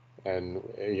 And,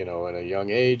 you know, at a young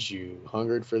age, you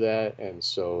hungered for that. And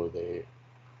so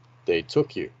they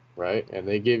took you, right? And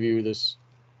they gave you this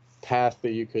path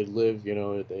that you could live,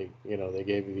 they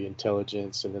gave you the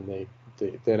intelligence. And then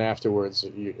then afterwards,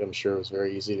 I'm sure it was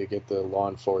very easy to get the law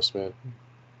enforcement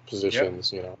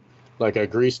positions, like a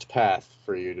greased path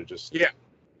for you to just. Yeah.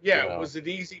 It was an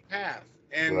easy path.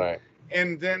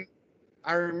 And then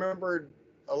I remembered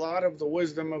a lot of the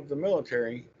wisdom of the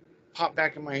military popped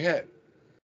back in my head.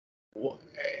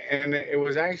 And it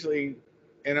was actually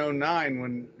in 2009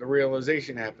 when the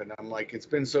realization happened. I'm like, it's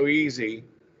been so easy.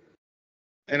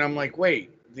 And I'm like,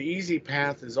 wait, the easy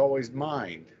path is always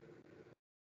mined.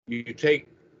 You take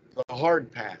the hard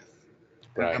path.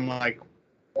 Right. And I'm like,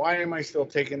 why am I still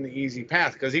taking the easy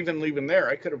path? Because even leaving there,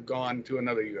 I could have gone to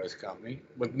another U.S. company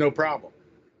with no problem.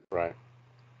 Right.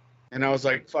 And I was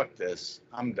like, fuck this.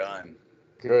 I'm done.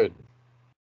 Good.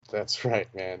 That's right,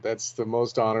 man. That's the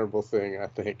most honorable thing, I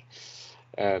think.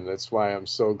 And that's why I'm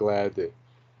so glad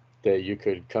that you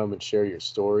could come and share your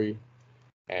story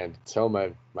and tell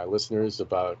my listeners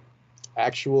about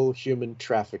actual human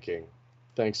trafficking,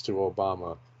 thanks to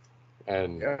Obama.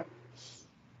 And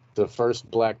the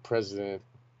first black president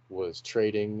was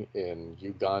trading in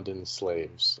Ugandan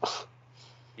slaves.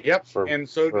 Yep.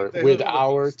 With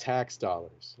our tax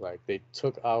dollars. Like, they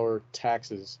took our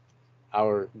taxes,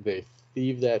 they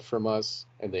thieve that from us,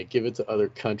 and they give it to other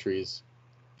countries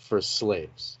for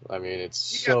slaves. I mean,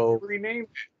 it's renamed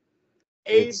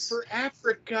it Aid for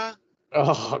Africa.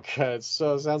 Oh God, it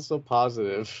sounds so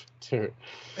positive, dude.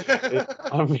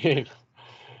 I mean,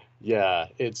 yeah,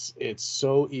 it's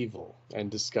so evil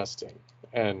and disgusting,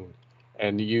 and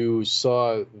you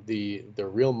saw the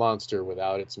real monster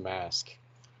without its mask,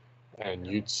 and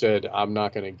you said, I'm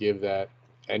not going to give that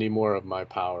any more of my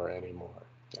power anymore.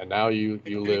 And now you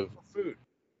live. Food.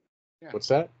 Yeah. What's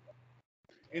that?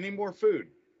 Any more food?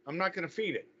 I'm not going to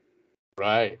feed it.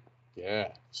 Right. Yeah.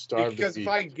 Starve. Because if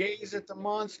I gaze at the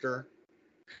monster,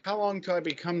 how long till I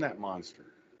become that monster?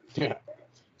 Yeah.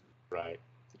 Right.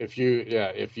 If you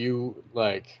had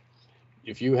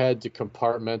to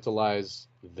compartmentalize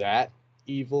that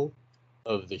evil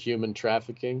of the human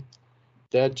trafficking,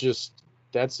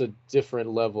 that's a different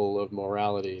level of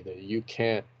morality that you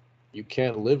can't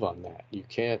live on that. You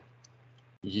can't.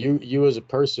 You as a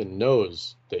person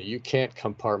knows that you can't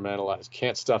compartmentalize,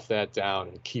 can't stuff that down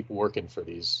and keep working for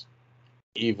these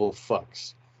evil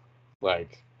fucks.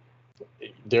 Like,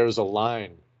 there's a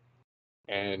line,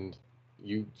 and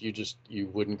you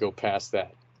wouldn't go past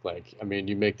that. Like, I mean,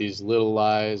 you make these little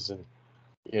lies and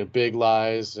big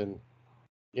lies, and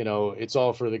it's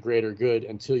all for the greater good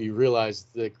until you realize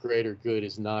the greater good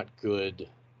is not good.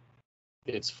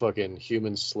 It's fucking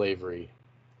human slavery,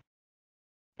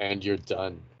 and you're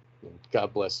done.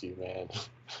 God bless you, man.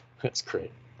 That's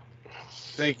great.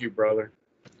 Thank you, brother.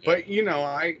 But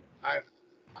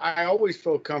I always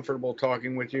feel comfortable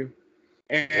talking with you,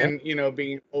 and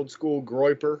being an old school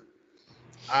groiper,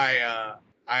 I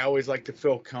always like to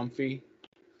feel comfy,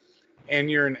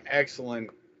 and you're an excellent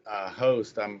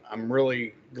host. I'm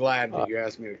really glad that you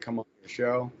asked me to come on your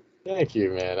show. Thank you,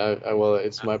 man. Well,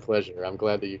 it's my pleasure. I'm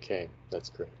glad that you came.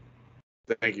 That's great.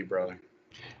 Thank you, brother.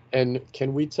 And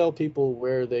can we tell people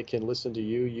where they can listen to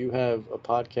you? You have a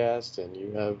podcast and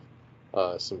you have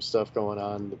some stuff going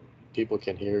on that people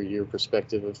can hear your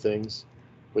perspective of things.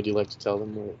 Would you like to tell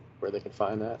them where they can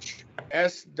find that?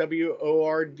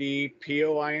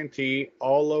 SWORDPOINT,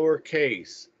 all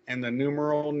lowercase, and the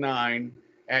numeral 9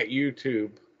 at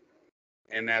YouTube.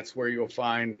 And that's where you'll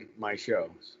find my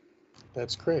shows.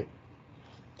 That's great.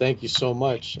 Thank you so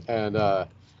much. And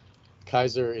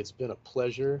Kaiser, it's been a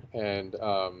pleasure. And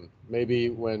maybe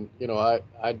when, I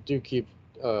do keep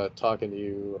talking to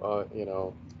you,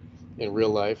 in real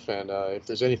life. And if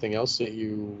there's anything else that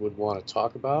you would want to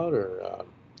talk about, or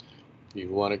you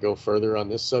want to go further on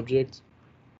this subject,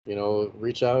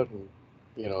 reach out and,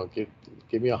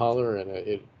 give me a holler, and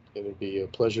it'd be a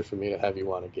pleasure for me to have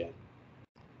you on again.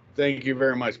 Thank you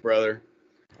very much, brother.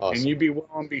 Awesome. And you be well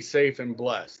and be safe and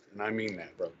blessed. And I mean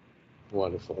that, brother.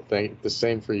 Wonderful. The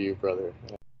same for you, brother.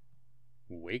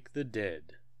 Wake the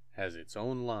Dead has its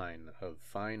own line of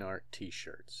fine art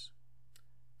t-shirts.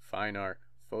 Fine art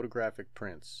photographic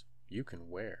prints you can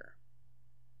wear.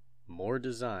 More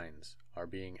designs are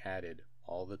being added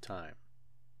all the time.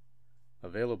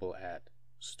 Available at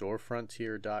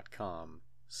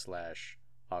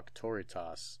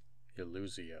storefrontier.com/Auctoritas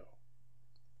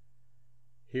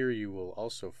Here you will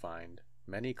also find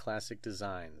many classic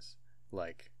designs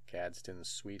like Gadsden's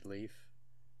Sweet Leaf,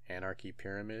 Anarchy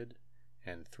Pyramid,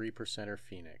 and 3%er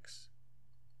Phoenix,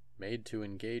 made to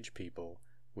engage people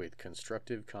with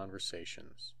constructive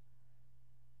conversations.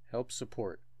 Help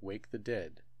support Wake the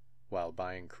Dead while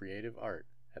buying creative art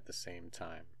at the same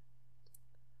time.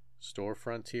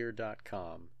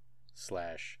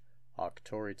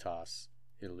 storefrontier.com/Auctoritas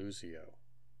Illusio,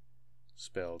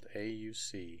 spelled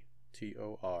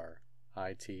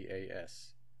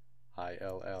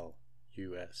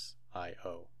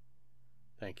AUCTORITASILLUSIO.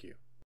 Thank you.